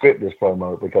need to script this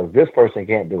promo because this person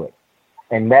can't do it,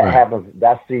 and that happens.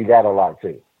 I see that a lot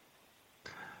too.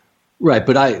 Right,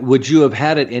 but would you have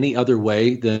had it any other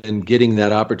way than getting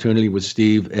that opportunity with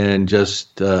Steve and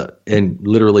just and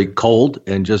literally cold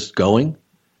and just going?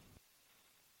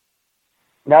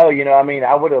 No,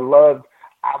 I would have loved.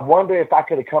 I wonder if I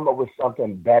could have come up with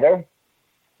something better,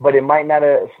 but it might not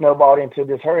have snowballed into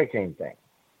this Hurricane thing.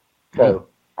 So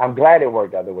I'm glad it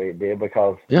worked out the way it did,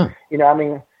 because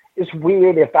it's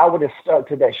weird. If I would have stuck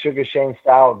to that Sugar Shane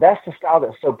style, that's the style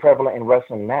that's so prevalent in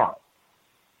wrestling now.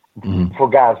 For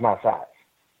guys my size,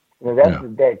 that's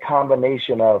that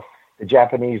combination of the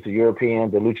Japanese, the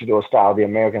European, the luchador style, the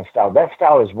American style. That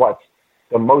style is what's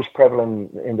the most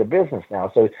prevalent in the business now.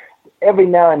 So every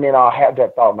now and then I'll have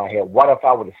that thought in my head: what if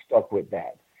I would have stuck with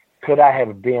that? Could I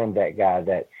have been that guy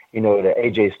that the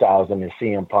AJ Styles and the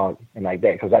CM Punk and like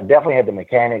that? Because I definitely had the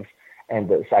mechanics and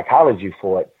the psychology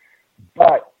for it.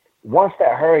 But once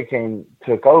that Hurricane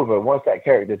took over, once that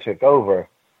character took over,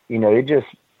 it just.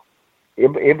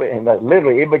 It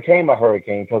became a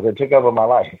hurricane because it took over my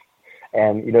life,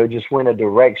 and it just went a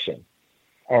direction.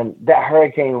 And that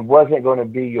Hurricane wasn't going to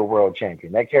be your world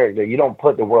champion. That character, you don't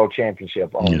put the world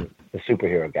championship on the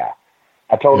superhero guy.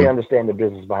 I totally understand the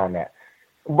business behind that.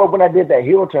 But when I did that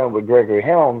heel turn with Gregory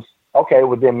Helms, okay,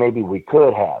 well then maybe we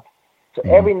could have. So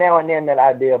every now and then that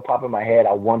idea pop in my head.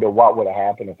 I wonder what would have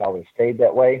happened if I would have stayed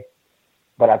that way.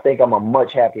 But I think I'm a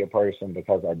much happier person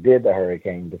because I did the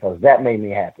Hurricane, because that made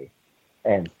me happy.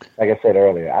 And like I said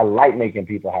earlier, I like making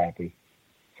people happy,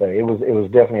 so it was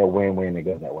definitely a win-win to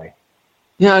go that way.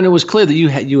 Yeah, and it was clear that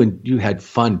you had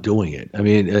fun doing it. I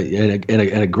mean, and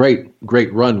a great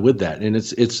run with that. And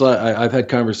it's I've had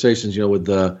conversations, with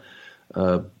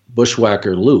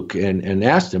Bushwhacker Luke and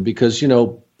asked him, because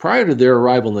prior to their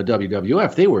arrival in the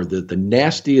WWF, they were the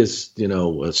nastiest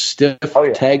stiff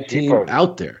tag team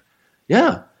out there.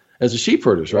 Yeah, as the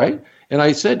Sheepherders, right? And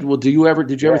I said, well, did you ever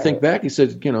think back? He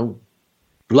said,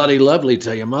 bloody lovely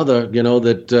tell your mother,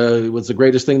 that it was the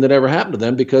greatest thing that ever happened to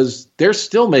them because they're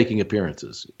still making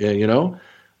appearances, because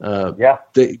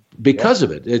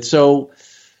of it. It's so,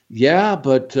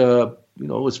 but,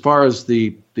 as far as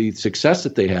the success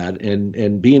that they had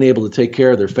and being able to take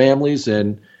care of their families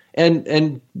and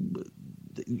they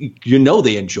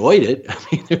enjoyed it. I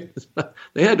mean,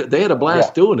 they had a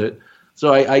blast doing it.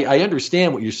 So I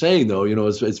understand what you're saying, though,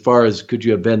 as far as could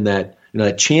you have been that,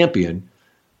 that champion,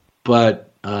 but,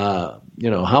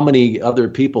 how many other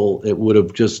people it would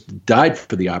have just died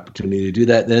for the opportunity to do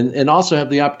that and also have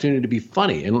the opportunity to be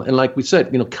funny. And like we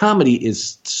said, comedy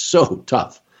is so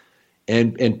tough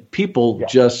and people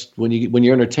just, when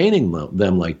you're entertaining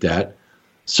them like that.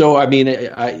 So, I mean,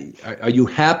 are you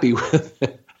happy with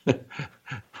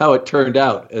how it turned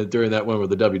out during that one with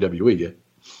the WWE?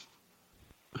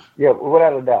 Yeah,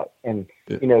 without a doubt. And,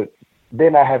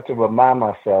 then I have to remind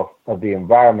myself of the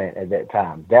environment at that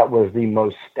time. That was the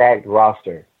most stacked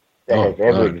roster that has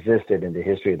ever existed in the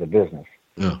history of the business.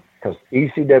 Because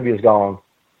ECW is gone,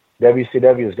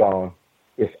 WCW is gone.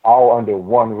 It's all under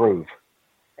one roof.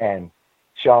 And,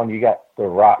 Sean, you got The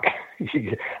Rock.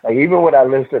 Like, even when I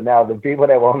listed now, the people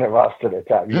that were on the roster at the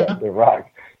time, you got The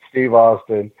Rock, Steve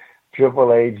Austin,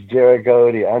 Triple H, Jericho,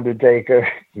 The Undertaker.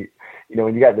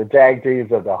 When you got the tag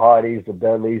teams of the Hardys, the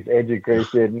Dudleys, Edge and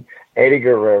Christian, Eddie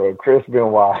Guerrero, Chris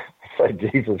Benoit. It's like,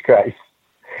 Jesus Christ.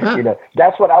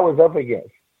 That's what I was up against.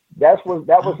 That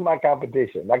was my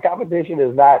competition. My competition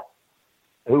is not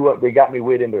who they got me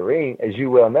with in the ring, as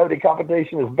you well know. The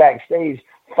competition is backstage,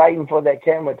 fighting for that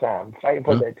camera time, fighting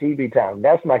for that TV time.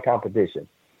 That's my competition.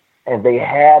 And they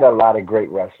had a lot of great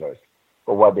wrestlers,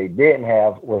 but what they didn't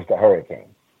have was the Hurricane.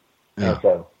 And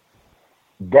so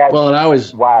that's why I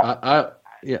was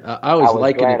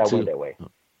liking glad it I went that way.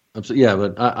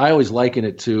 But I always liken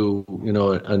it to, you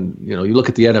look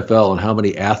at the NFL and how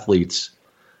many athletes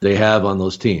they have on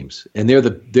those teams, and they're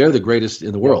the greatest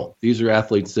in the world. These are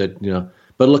athletes that,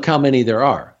 but look how many there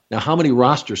are. Now, how many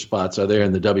roster spots are there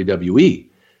in the WWE?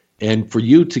 And for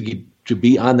you to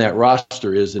be on that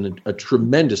roster is a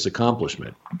tremendous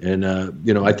accomplishment. And,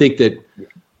 I think that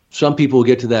some people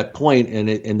get to that point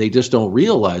and they just don't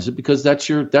realize it because that's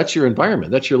your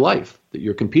environment. That's your life, that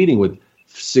you're competing with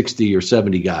 60 or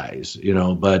 70 guys,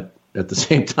 but at the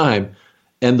same time,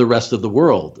 and the rest of the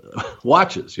world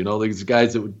watches, these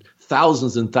guys that would,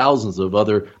 thousands and thousands of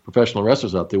other professional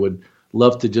wrestlers out there would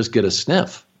love to just get a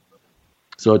sniff.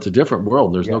 So it's a different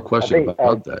world. There's no question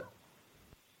about that.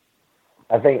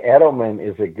 I think Edelman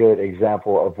is a good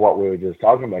example of what we were just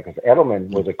talking about because Edelman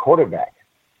was a quarterback.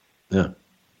 Yeah.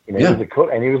 He was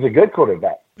a good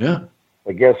quarterback. Yeah.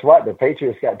 But guess what? The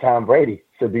Patriots got Tom Brady.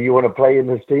 So do you want to play in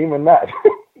this team or not?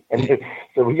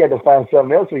 So we got to find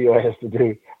something else for your ass to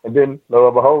do. And then, lo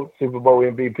and behold, Super Bowl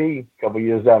MVP a couple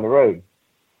years down the road.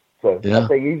 So I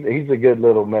think he's a good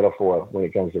little metaphor when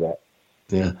it comes to that.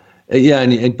 Yeah.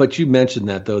 Yeah, but you mentioned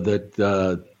that, though,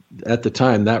 that at the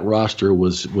time that roster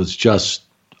was just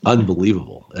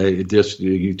unbelievable. Just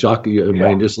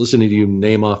listening to you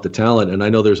name off the talent, and I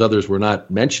know there's others we're not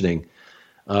mentioning,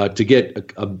 to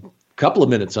get a couple of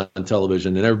minutes on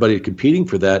television and everybody competing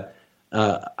for that.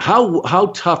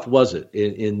 How tough was it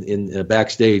in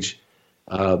backstage,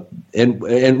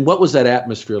 and what was that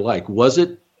atmosphere like? Was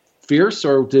it fierce,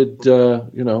 or did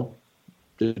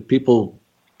people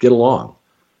get along?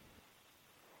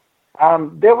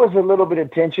 There was a little bit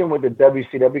of tension with the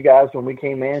WCW guys when we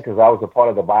came in because I was a part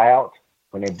of the buyout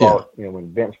when they bought,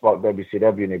 when Vince bought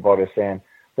WCW and they bought us in,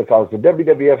 because the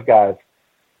WWF guys,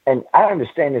 and I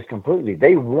understand this completely,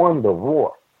 they won the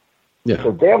war. Yeah.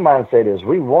 So their mindset is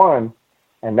we won,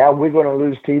 and now we're going to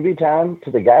lose TV time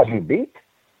to the guys we beat.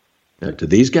 To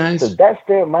these guys? So that's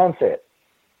their mindset.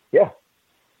 Yeah,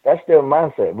 that's their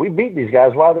mindset. We beat these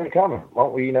guys while they're coming,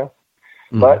 won't we?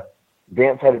 But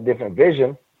Vince had a different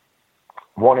vision,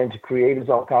 wanting to create his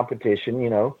own competition,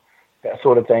 that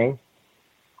sort of thing,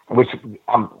 which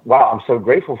I'm so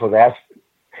grateful for that.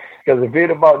 Because if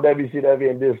it about WCW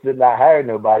and this did not hire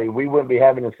nobody, we wouldn't be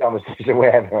having this conversation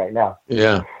we're having right now.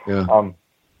 Yeah. So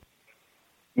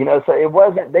it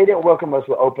wasn't, they didn't welcome us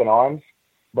with open arms,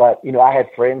 but, I had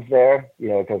friends there,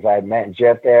 because I had met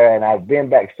Jeff there, and I've been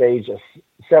backstage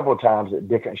several times at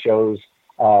different shows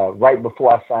right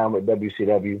before I signed with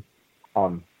WCW.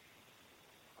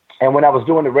 And when I was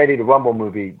doing the Ready to Rumble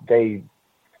movie,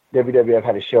 WWF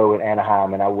had a show in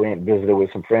Anaheim, and I went and visited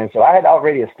with some friends. So I had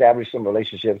already established some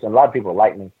relationships, and a lot of people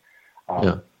liked me.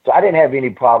 So I didn't have any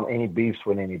problem, any beefs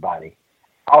with anybody.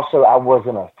 Also, I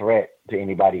wasn't a threat to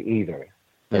anybody either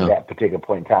at that particular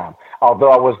point in time.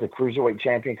 Although I was the cruiserweight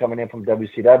champion coming in from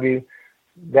WCW,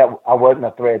 that I wasn't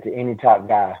a threat to any top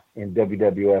guy in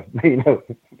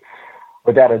WWF,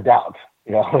 without a doubt,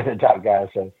 I was a top guy.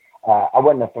 So I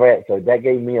wasn't a threat. So that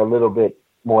gave me a little bit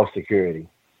more security.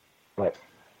 But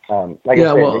like I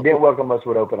said, they didn't welcome us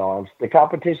with open arms. The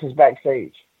competition's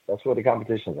backstage. That's where the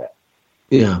competition's at.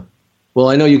 Yeah. Well,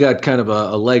 I know you got kind of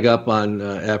a leg up on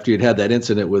after you'd had that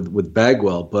incident with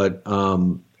Bagwell, but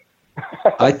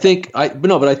I think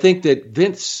that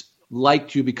Vince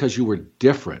liked you because you were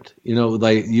different.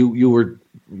 Like you were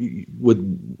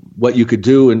with what you could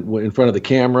do in front of the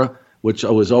camera, which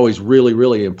was always really,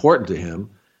 really important to him.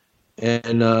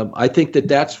 And I think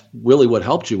that's really what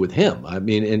helped you with him. I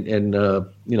mean,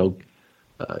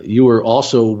 you were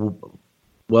also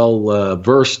well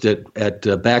versed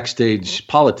at backstage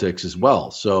politics as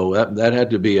well. So that had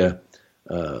to be a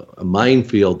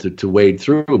minefield to wade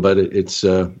through. But it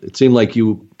seemed like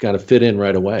you kind of fit in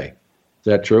right away. Is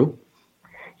that true?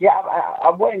 Yeah,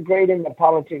 I wasn't great in the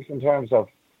politics in terms of.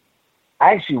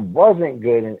 I actually wasn't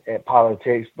good at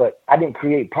politics, but I didn't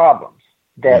create problems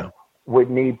that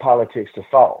would need politics to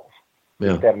solve.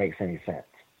 Yeah. If that makes any sense.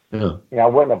 Yeah. I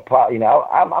wasn't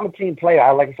I'm a team player.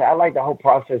 I like the whole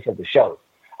process of the show.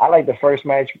 I like the first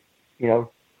match,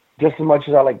 just as much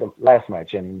as I like the last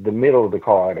match and the middle of the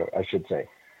card, or I should say.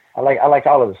 I like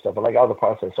all of the stuff. I like all the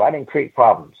process. So I didn't create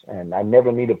problems, and I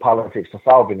never needed politics to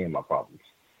solve any of my problems.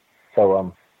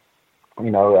 So, I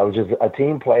was just a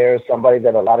team player, somebody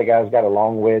that a lot of guys got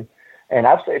along with. And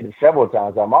I've said it several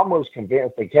times. I'm almost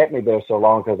convinced they kept me there so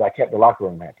long because I kept the locker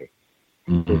room happy.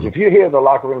 Because if you hear the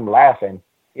locker room laughing,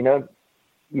 I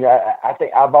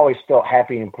think I've always felt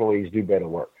happy employees do better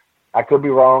work. I could be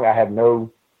wrong. I have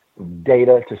no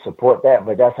data to support that,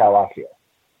 but that's how I feel.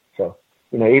 So,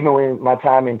 even when my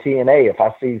time in TNA, if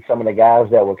I see some of the guys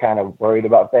that were kind of worried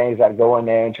about things, I'd go in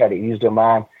there and try to ease their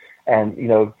mind. And,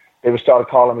 they would start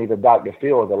calling me the Dr.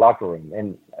 Phil of the locker room.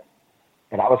 And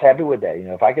I was happy with that.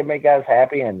 If I could make guys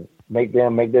happy and make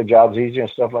their jobs easier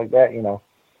and stuff like that,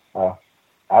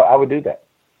 I would do that.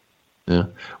 Yeah.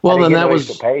 Well, then that was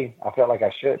to pay. I felt like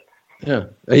I should. Yeah.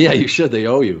 Yeah, you should. They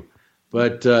owe you.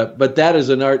 But that is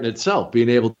an art in itself, being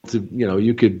able to,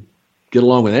 you could get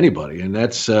along with anybody. And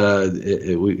that's,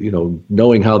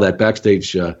 knowing how that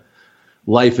backstage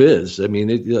life is. I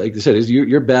mean, like I said,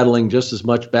 you're battling just as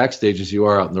much backstage as you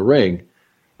are out in the ring.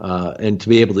 And to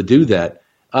be able to do that.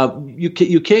 You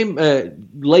came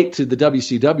late to the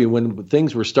WCW when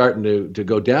things were starting to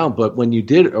go down. But when you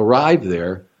did arrive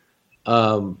there,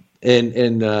 and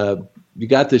you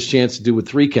got this chance to do a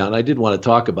 3 count, I did want to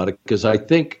talk about it because I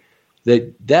think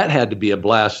that had to be a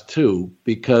blast too,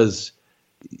 because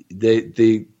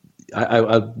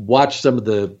I watched some of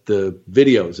the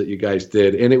videos that you guys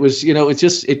did, and it was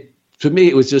to me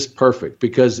it was just perfect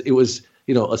because it was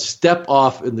a step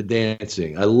off in the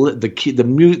dancing. The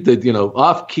mute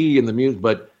off key in the music,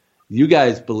 but you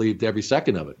guys believed every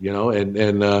second of it,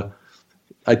 and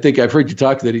I think I've heard you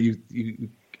talk that you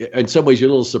in some ways you're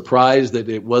a little surprised that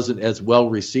it wasn't as well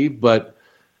received, but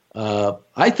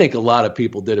I think a lot of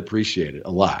people did appreciate it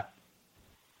a lot.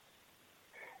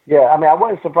 Yeah, I mean, I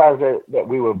wasn't surprised that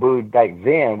we were booed back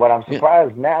then. What I'm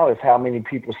surprised now is how many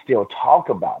people still talk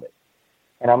about it.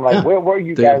 And I'm like, where were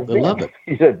you guys then? They love it.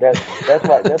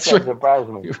 That's what surprised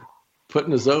me. You're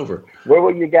putting us over. Where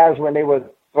were you guys when they were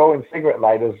throwing cigarette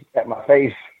lighters at my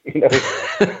face?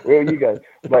 Where were you guys?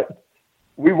 But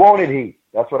we wanted heat.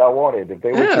 That's what I wanted. If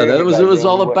they were that was it was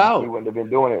all about. We wouldn't have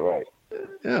been doing it right.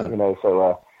 Yeah.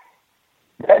 So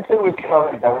that too was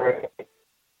kind of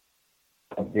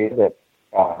that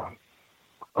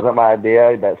wasn't my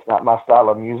idea. That's not my style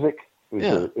of music.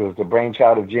 It was the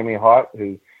brainchild of Jimmy Hart,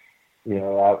 who,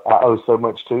 I owe so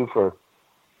much to for,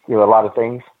 a lot of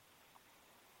things.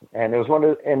 And it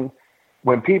was and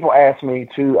when people ask me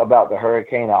too about the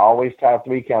Hurricane, I always tie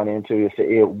 3 count into it.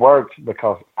 It worked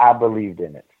because I believed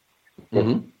in it.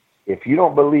 Mm-hmm. If you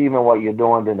don't believe in what you're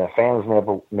doing, then the fans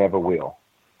never will.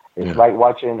 It's like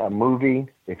watching a movie.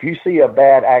 If you see a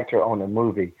bad actor on a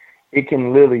movie, it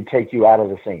can literally take you out of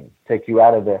the scene, take you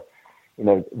out of the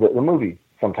movie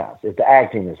sometimes, if the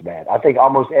acting is bad. I think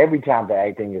almost every time the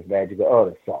acting is bad, you go, oh,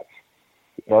 that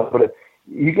sucks. But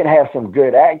you can have some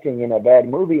good acting in a bad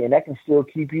movie, and that can still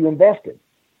keep you invested.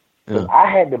 Yeah. I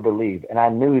had to believe, and I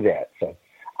knew that. So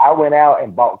I went out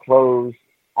and bought clothes.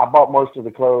 I bought most of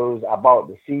the clothes. I bought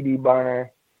the CD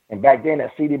burner. And back then,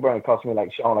 that CD burner cost me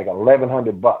like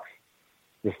 $1,100.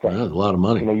 This thing. That's a lot of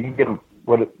money. You can get them.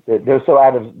 They're so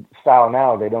out of style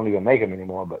now, they don't even make them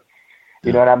anymore. But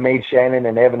and I made Shannon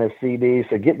and Evan a CD.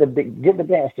 So get the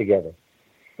dance together,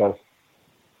 because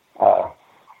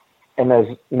and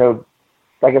there's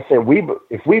like I said,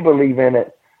 if we believe in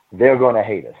it, they're going to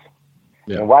hate us.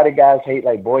 Yeah. And why do guys hate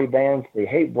like boy bands? They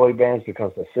hate boy bands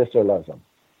because the sister loves them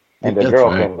and the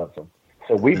girlfriend loves them.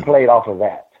 So we played off of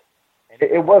that.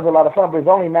 It was a lot of fun, but it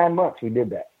was only 9 months we did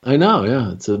that. I know,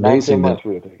 yeah. It's amazing. 9 months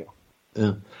we were together.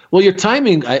 Yeah. Well, your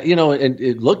timing,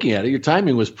 and looking at it, your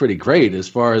timing was pretty great as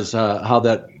far as how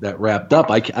that wrapped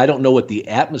up. I don't know what the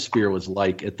atmosphere was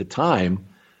like at the time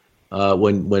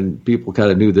when people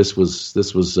kind of knew this was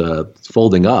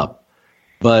folding up,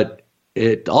 but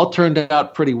it all turned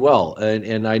out pretty well.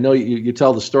 And I know you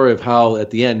tell the story of how at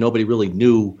the end nobody really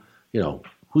knew,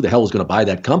 who the hell was going to buy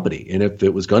that company, and if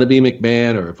it was going to be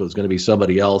McMahon or if it was going to be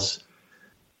somebody else.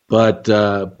 But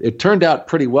it turned out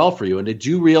pretty well for you. And did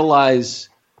you realize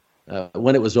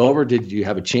when it was over, did you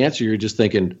have a chance, or you're just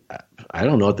thinking, I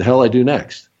don't know what the hell I do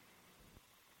next?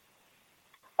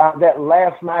 That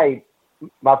last night,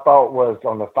 my thought was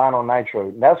on the final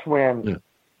Nitro. That's when,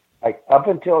 like, up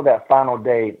until that final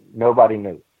day, nobody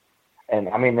knew. And,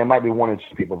 I mean, there might be one or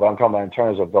two people, but I'm talking about in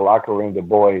terms of the locker room, the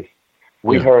boys.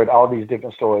 We heard all these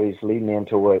different stories leading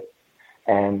into it.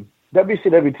 And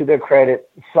WCW, to their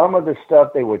credit, some of the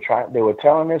stuff they were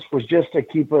telling us was just to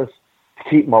keep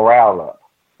morale up.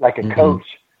 Like a coach,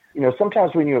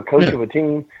 sometimes when you're a coach of a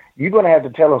team, you're going to have to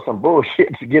tell them some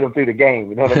bullshit to get them through the game.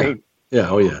 You know what I mean? Yeah.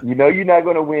 Oh yeah. You're not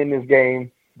going to win this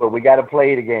game, but we got to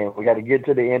play the game. We got to get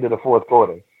to the end of the fourth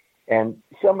quarter. And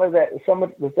some of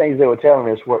the things they were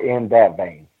telling us were in that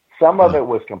vein. Some of it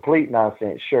was complete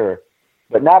nonsense, sure,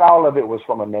 but not all of it was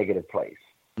from a negative place.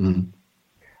 Mm-hmm.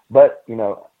 But,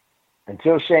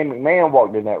 until Shane McMahon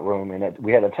walked in that room, and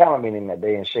we had a talent meeting that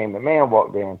day, and Shane McMahon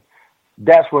walked in,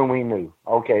 that's when we knew,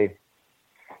 okay,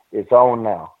 it's on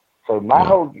now. So my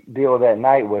whole deal that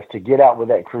night was to get out with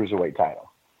that cruiserweight title.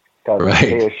 Because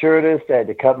they assured us that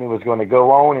the company was going to go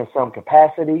on in some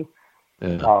capacity.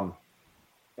 And so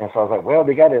I was like, well,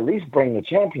 they got to at least bring the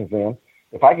champions in.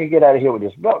 If I could get out of here with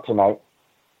this belt tonight,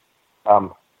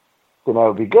 then that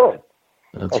would be good.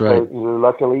 That's right. So,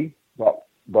 luckily,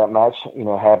 that match,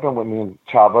 happened with me and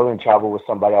Chavo. And Chavo was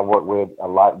somebody I worked with a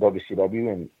lot at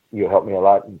WCW, and you helped me a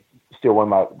lot. And still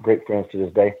one of my great friends to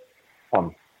this day.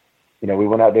 We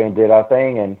went out there and did our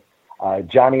thing, and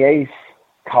Johnny Ace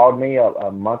called me a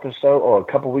month or so, or a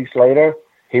couple of weeks later.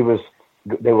 They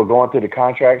were going through the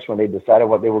contracts when they decided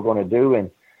what they were going to do, and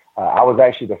I was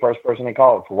actually the first person they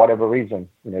called for whatever reason.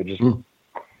 I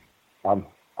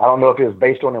don't know if it was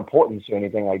based on importance or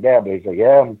anything like that, but he's like,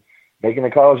 yeah, I'm making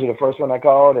the calls. You're the first one I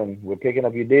called, and we're picking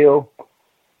up your deal.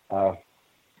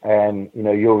 And,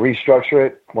 you'll restructure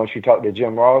it once you talk to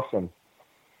Jim Ross, and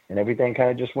everything kind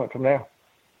of just went from there.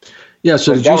 Yeah,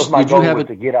 so that was my goal, was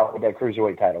to get out with that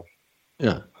cruiserweight title.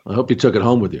 Yeah, I hope you took it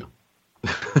home with you.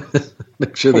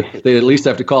 Make sure that they at least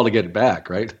have to call to get it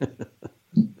back, right?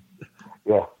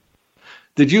 Yeah.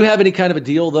 Did you have any kind of a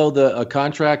deal, though, a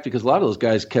contract? Because a lot of those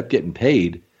guys kept getting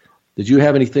paid. Did you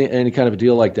have any kind of a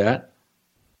deal like that?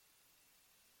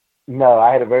 No,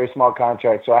 I had a very small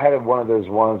contract. So I had one of those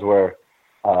ones where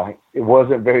it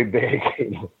wasn't very big.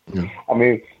 I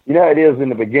mean, it is in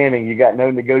the beginning. You got no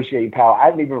negotiating power. I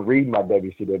didn't even read my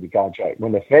WCW contract.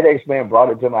 When the FedEx man brought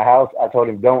it to my house, I told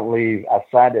him, don't leave. I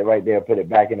signed it right there, put it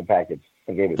back in the package,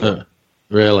 and gave it to him.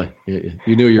 Really? You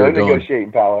knew you were going. No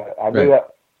negotiating power. I knew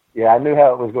that. Yeah, I knew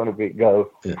how it was going to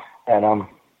go. Yeah. And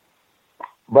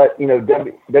but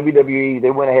WWE,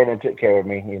 they went ahead and took care of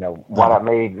me. What I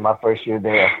made my first year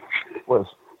there was,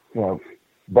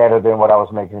 better than what I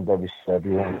was making in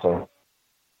WCW. And so,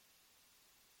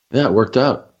 yeah, it worked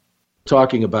out.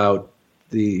 Talking about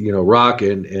the Rock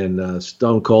and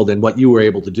Stone Cold and what you were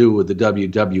able to do with the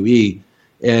WWE,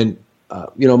 and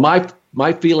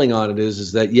my feeling on it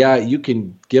is that you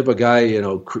can give a guy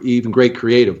even great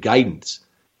creative guidance,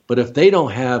 but if they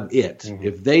don't have it,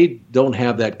 if they don't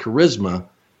have that charisma,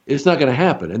 it's not going to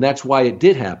happen. And that's why it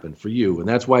did happen for you, and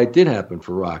that's why it did happen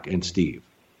for Rock and Steve.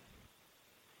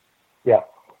 Yeah,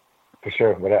 for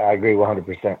sure. But I agree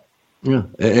 100%. Yeah,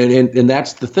 and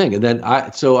that's the thing. And then I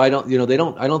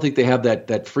don't think they have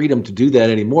that freedom to do that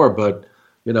anymore. But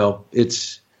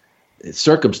it's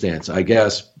circumstance, I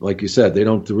guess. Like you said, they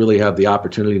don't really have the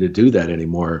opportunity to do that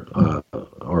anymore.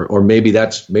 Or maybe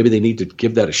they need to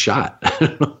give that a shot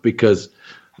because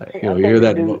you hear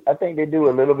that. I think they do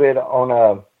a little bit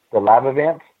on the live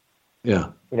events. Yeah.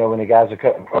 When the guys are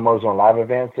cutting promos on live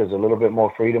events, there's a little bit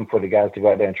more freedom for the guys to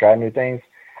go out there and try new things.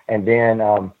 And then,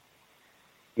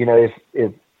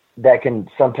 that can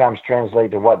sometimes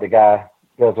translate to what the guy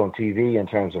does on TV in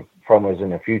terms of promos in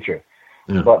the future.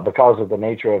 Yeah. But because of the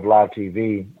nature of live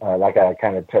TV, like I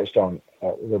kind of touched on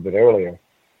a little bit earlier,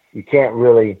 you can't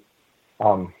really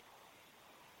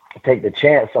take the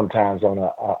chance sometimes on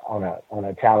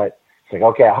a talent. It's like,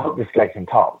 okay, I hope this guy can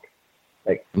talk.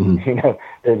 Like, you know,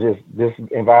 this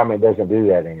environment doesn't do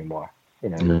that anymore. You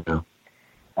know,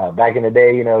 back in the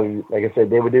day, you know, like I said,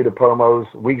 they would do the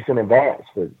promos weeks in advance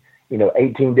for, you know,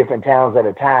 18 different towns at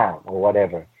a time or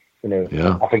whatever. You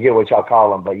know, I forget what y'all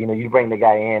call them, but you know, you bring the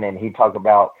guy in and he talk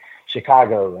about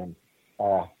Chicago, and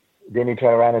then he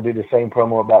turn around and do the same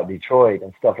promo about Detroit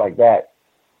and stuff like that.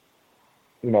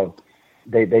 You know,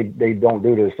 they don't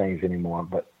do those things anymore.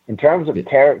 But in terms of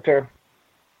character,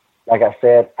 like I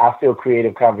said, I feel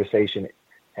creative conversation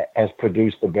has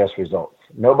produced the best results.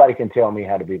 Nobody can tell me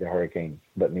how to be the Hurricane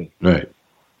but me. Right.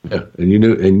 Yeah, and you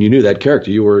knew that character.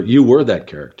 You were that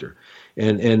character,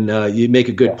 and you make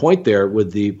a good point there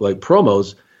with the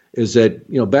promos. Is that,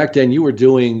 you know, back then you were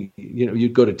doing, you know,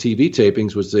 you'd go to TV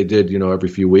tapings, which they did, you know, every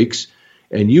few weeks,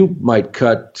 and you might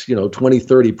cut, you know, 20,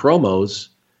 30 promos,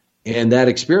 and that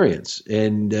experience,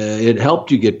 and it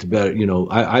helped you get to better. You know,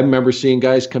 I remember seeing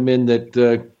guys come in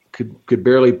that could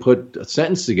barely put a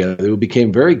sentence together, who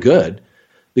became very good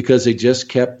because they just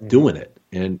kept doing it,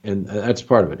 and that's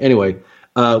part of it. Anyway.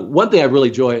 One thing I really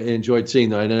enjoyed seeing,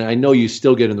 though, and I know you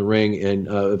still get in the ring and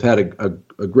have had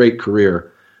a great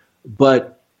career,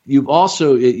 but you've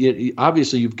also,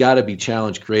 obviously, you've got to be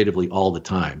challenged creatively all the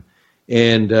time.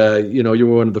 And, you know, you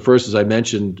were one of the first, as I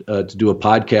mentioned, to do a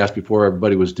podcast before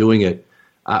everybody was doing it.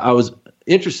 I was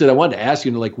interested. I wanted to ask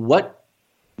you, like, what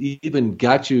even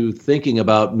got you thinking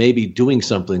about maybe doing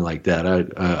something like that?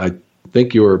 I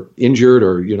think you were injured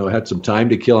or, you know, had some time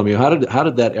to kill. I mean, how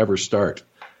did that ever start?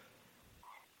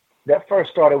 That first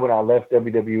started when I left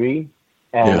WWE,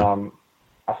 and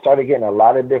I started getting a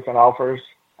lot of different offers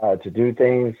to do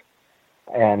things,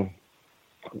 and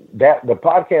that the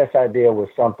podcast idea was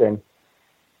something,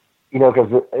 you know,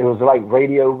 because it was like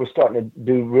radio was starting to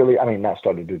do really, I mean, not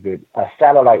starting to do good.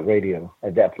 Satellite radio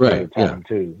at that particular time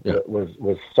too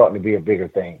was starting to be a bigger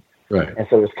thing, right? And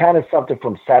so it's kind of something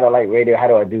from satellite radio. How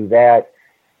do I do that?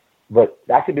 But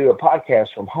I could do a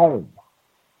podcast from home,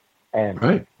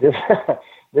 and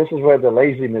this is where the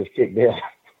laziness kicked in.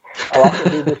 I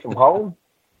can do this from home.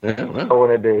 I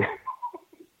want to do.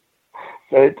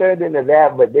 So it turned into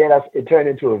that, but then it turned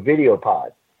into a video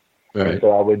pod. Right.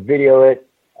 So I would video it.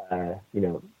 You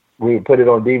know, we put it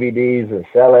on DVDs and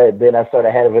sell it. Then I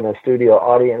started having a studio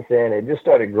audience in. It just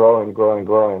started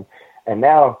growing. And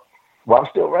now, well, I'm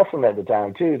still wrestling at the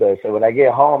time too, though. So when I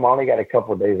get home, I only got a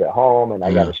couple of days at home, and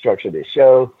I got to structure this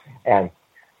show. And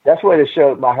that's where the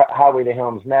show, my Highway to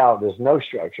Helms now, there's no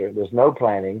structure. There's no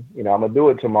planning. You know, I'm going to do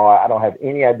it tomorrow. I don't have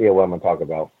any idea what I'm going to talk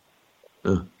about.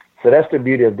 So that's the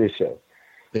beauty of this show.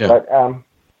 Yeah. But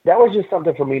that was just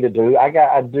something for me to do.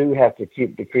 I do have to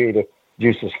keep the creative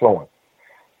juices flowing.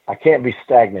 I can't be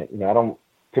stagnant. You know,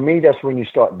 to me, that's when you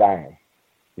start dying.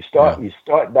 You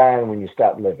start dying when you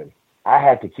stop living. I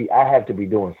have to be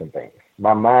doing some things.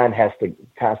 My mind has to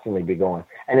constantly be going.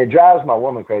 And it drives my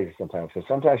woman crazy sometimes. So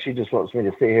sometimes she just wants me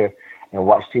to sit here and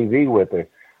watch TV with her.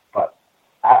 But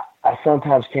I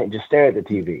sometimes can't just stare at the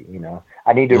TV, you know.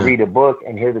 I need to read a book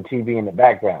and hear the TV in the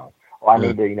background. Or I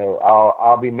need to, you know,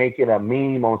 I'll be making a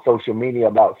meme on social media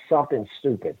about something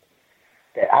stupid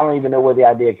that I don't even know where the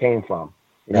idea came from.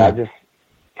 You know, I just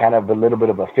kind of a little bit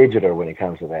of a fidgeter when it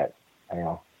comes to that, you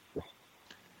know.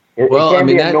 It can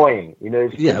be annoying, you know.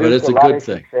 But it's a good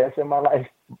thing. Success in my life.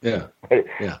 Yeah, but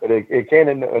it can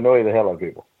annoy the hell out of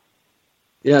people.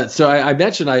 Yeah. So I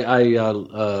mentioned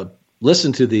I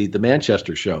listened to the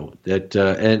Manchester show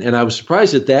and I was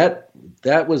surprised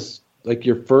that was like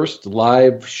your first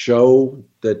live show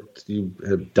that you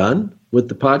have done with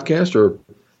the podcast, or.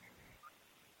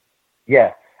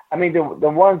 Yeah, I mean the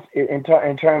ones in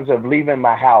terms of leaving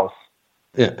my house.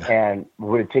 And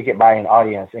with a ticket buying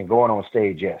audience and going on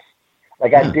stage, yes.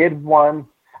 Like I did one,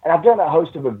 and I've done a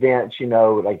host of events, you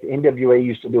know, like the NWA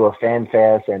used to do a fan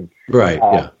fest, and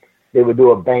they would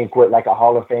do a banquet, like a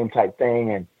Hall of Fame type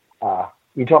thing. And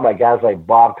you talk about guys like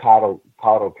Bob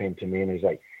Cottle came to me and he's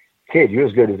like, "Kid, you're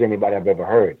as good as anybody I've ever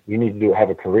heard. You need to have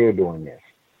a career doing this."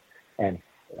 And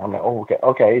I'm like, "Oh,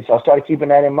 okay." So I started keeping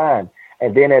that in mind.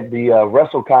 And then at the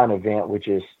WrestleCon event, which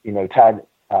is, you know, tied.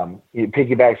 It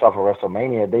piggybacks off of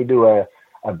WrestleMania. They do a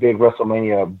big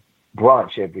WrestleMania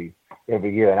brunch every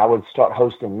year, and I would start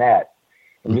hosting that.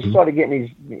 And just started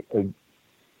getting these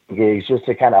gigs just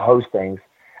to kind of host things.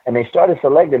 And they started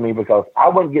selecting me because I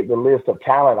wouldn't get the list of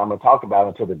talent I'm going to talk about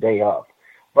until the day of.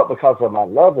 But because of my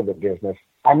love of the business,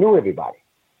 I knew everybody.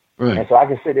 Right. And so I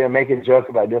could sit there and make a joke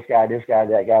about this guy,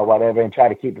 that guy, whatever, and try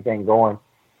to keep the thing going.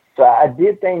 So I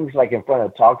did things like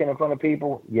talking in front of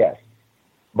people, yes.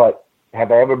 But have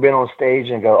I ever been on stage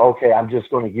and go, okay, I'm just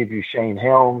going to give you Shane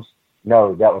Helms?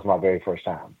 No, that was my very first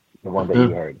time, the one that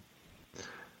you heard.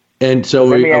 And so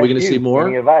are we going to see more?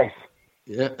 Any advice?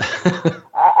 Yeah.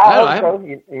 I hope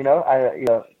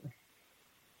so.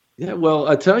 Yeah, well,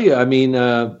 I tell you, I mean,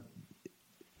 I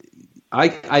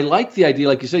like the idea,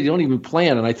 like you said, you don't even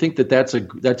plan, and I think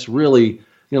that's really,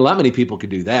 not many people could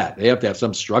do that. They have to have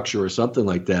some structure or something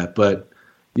like that. But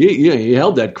you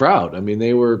held that crowd. I mean,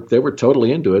 they were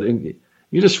totally into it, and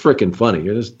you're just freaking funny.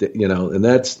 You're just and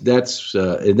that's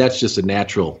just a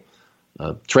natural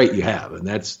trait you have, and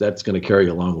that's going to carry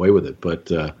you a long way with it.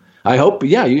 But I hope,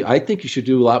 I think you should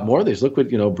do a lot more of these. Look what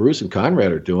Bruce and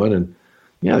Conrad are doing, and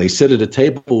they sit at a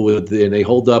table and they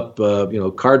hold up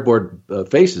cardboard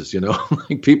faces,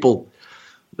 like people.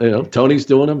 Tony's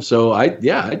doing them, so I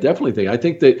definitely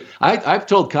think that I've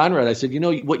told Conrad, I said,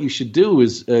 what you should do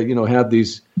is have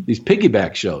these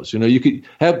piggyback shows. You could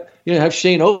have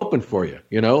Shane open for you.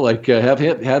 Like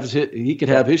he could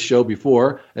have his show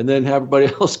before, and then have everybody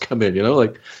else come in.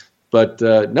 But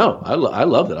no, I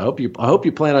love that. I hope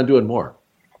you plan on doing more.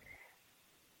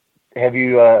 Have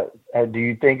you? Do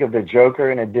you think of the Joker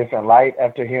in a different light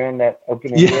after hearing that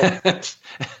opening? Yeah.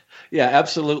 Yeah,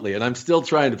 absolutely. And I'm still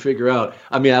trying to figure out.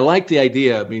 I mean, I like the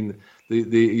idea. I mean,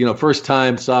 the first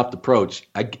time soft approach.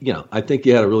 I think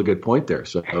you had a really good point there.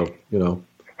 So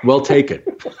well taken.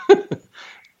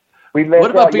 We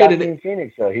left out Joaquin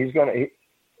Phoenix though. He's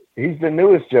the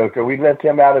newest Joker. We left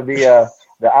him out of the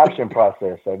option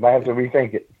process. So I might have to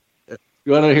rethink it. If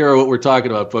you want to hear what we're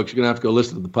talking about, folks, you're gonna have to go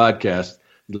listen to the podcast.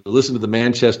 Listen to the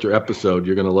Manchester episode.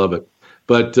 You're gonna love it.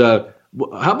 But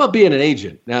how about being an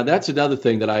agent? Now, that's another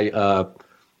thing that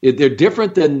they're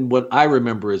different than what I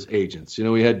remember as agents.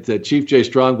 We had Chief Jay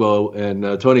Strongbow and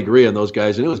Tony Gurria and those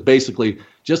guys, and it was basically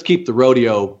just keep the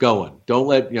rodeo going. Don't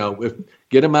let,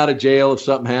 get them out of jail if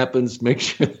something happens. Make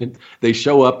sure that they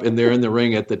show up and they're in the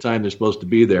ring at the time they're supposed to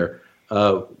be there.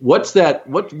 What's that?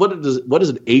 What does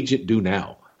an agent do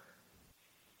now?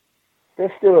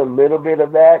 There's still a little bit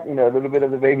of that, a little bit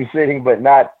of the babysitting, but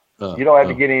not. You don't have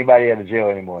to get anybody out of jail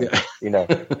anymore. Yeah.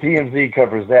 TMZ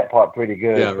covers that part pretty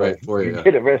good. Yeah, right. For you.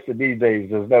 Get arrested these days.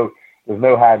 There's no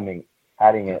hiding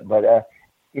it. But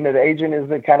the agent is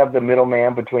the kind of the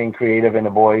middleman between creative and the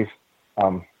boys.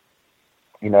 Trying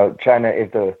to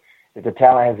if the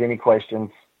talent has any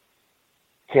questions,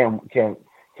 can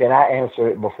I answer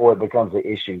it before it becomes an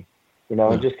issue?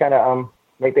 And just kind of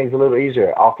make things a little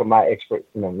easier. Offer my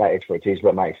not expertise,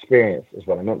 but my experience is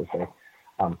what I meant to say.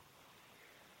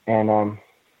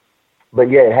 But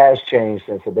yeah, it has changed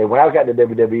since the day when I got to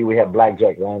WWE. We had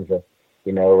Blackjack Lanza,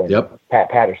 and Pat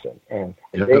Patterson, and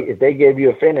if they gave you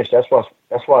a finish, that's what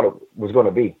it was going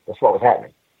to be. That's what was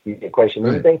happening. You didn't question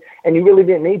anything, and you really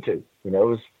didn't need to. It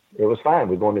was fine.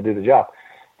 We're going to do the job.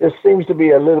 There seems to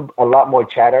be a lot more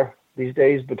chatter these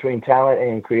days between talent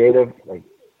and creative. Like,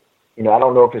 I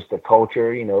don't know if it's the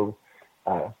culture,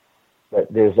 but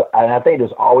I think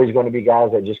there's always going to be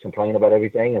guys that just complain about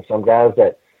everything, and some guys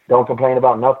that don't complain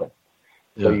about nothing.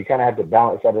 So you kind of have to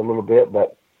balance that a little bit.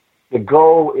 But the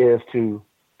goal is to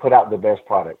put out the best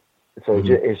product. So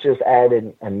it's just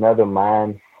adding another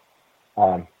mind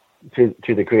to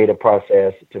the creative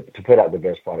process to put out the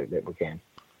best product that we can.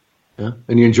 Yeah,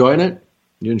 and you enjoying it?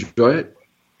 You enjoy it?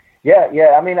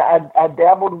 Yeah. I mean, I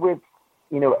dabbled with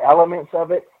elements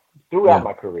of it throughout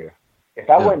my career. If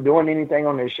I wasn't doing anything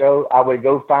on this show, I would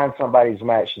go find somebody's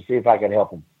match to see if I could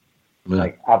help them. Yeah.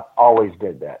 Like I've always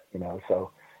did that,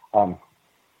 So,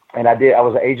 and I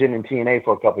was an agent in TNA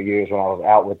for a couple of years when I was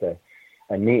out with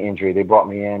a knee injury. They brought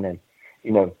me in, and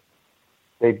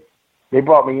they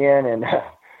brought me in, and it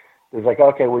was like,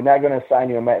 okay, we're not going to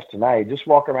assign you a match tonight. Just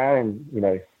walk around,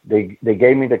 and they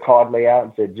gave me the card layout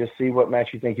and said, just see what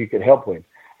match you think you could help with,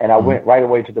 and I went right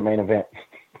away to the main event.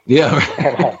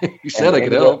 Yeah, you said I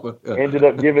could help. Ended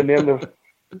up giving them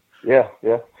yeah.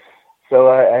 So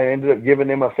I ended up giving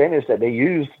them a finish that they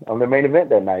used on their main event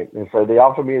that night. And so they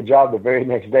offered me a job the very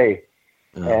next day.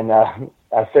 And I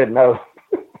said no.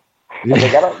 I was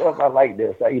like, I don't know if I like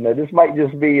this. This might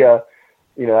just be I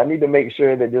need to make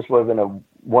sure that this wasn't a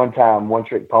one-time,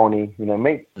 one-trick pony.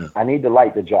 I need to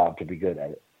like the job to be good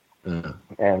at it.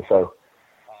 And so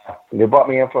they brought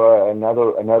me in for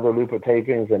another loop of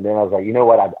tapings. And then I was like, you know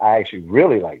what? I actually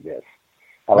really like this.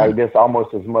 I like this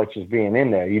almost as much as being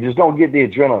in there. You just don't get the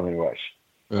adrenaline rush,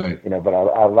 right? But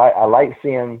I like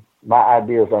seeing my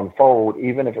ideas unfold,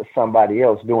 even if it's somebody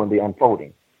else doing the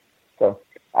unfolding. So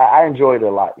I enjoy it a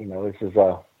lot. This is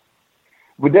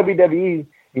with WWE.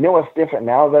 What's different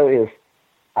now though is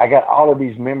I got all of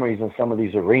these memories in some of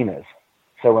these arenas.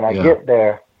 So when I get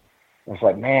there, it's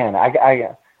like, man,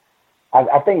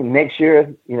 I think next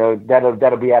year,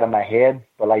 that'll be out of my head.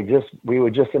 But we were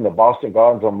just in the Boston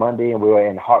Gardens on Monday, and we were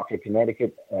in Hartford,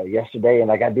 Connecticut yesterday, and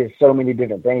I did so many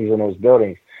different things in those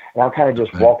buildings, and I'm kind of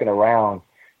just walking around,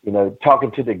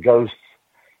 talking to the ghosts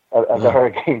of the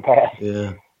hurricane past.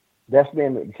 Yeah, that's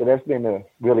been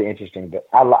really interesting. But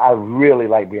I really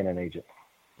like being an agent.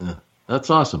 Yeah, that's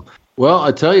awesome. Well,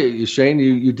 I tell you, Shane,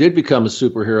 you did become a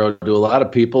superhero to a lot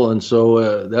of people, and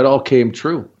so that all came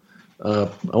true. I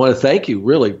want to thank you,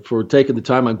 really, for taking the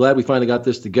time. I'm glad we finally got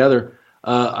this together.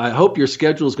 I hope your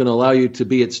schedule is going to allow you to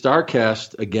be at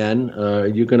StarCast again. Are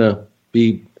you going to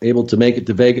be able to make it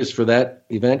to Vegas for that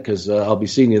event? Because I'll be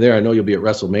seeing you there. I know you'll be at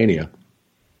WrestleMania.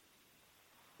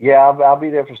 Yeah, I'll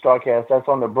be there for StarCast. That's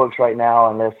on the books right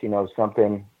now, unless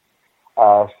something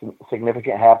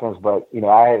significant happens. But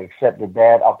I had accepted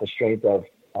that off the strength of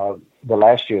the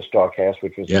last year's StarCast,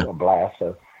 which was a blast.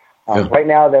 So. Right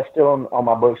now, that's still on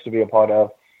my books to be a part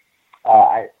of.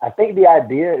 I think the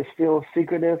idea is still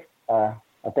secretive. I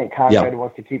think Conrad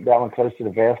wants to keep that one close to the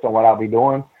vest on what I'll be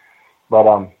doing.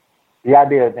 But the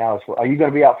idea now is, are you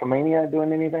going to be out for Mania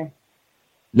doing anything?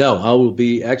 No, I will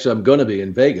be. Actually, I'm going to be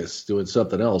in Vegas doing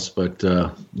something else. But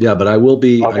but I will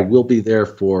be. Okay. I will be there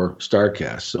for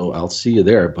StarCast, so I'll see you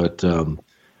there. But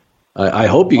I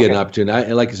hope you get an opportunity.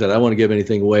 And like I said, I don't want to give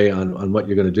anything away on what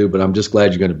you're going to do, but I'm just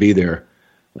glad you're going to be there.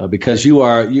 Because you're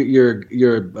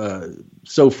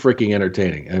so freaking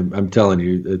entertaining. I'm telling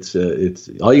you, it's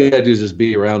all you got to do is just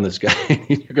be around this guy.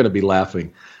 You're going to be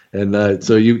laughing, and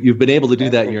so you've been able to do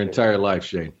that your entire life,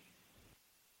 Shane.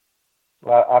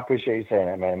 Well, I appreciate you saying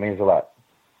that, man. It means a lot.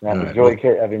 I've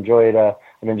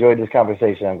enjoyed this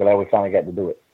conversation. I'm glad we finally got to do it.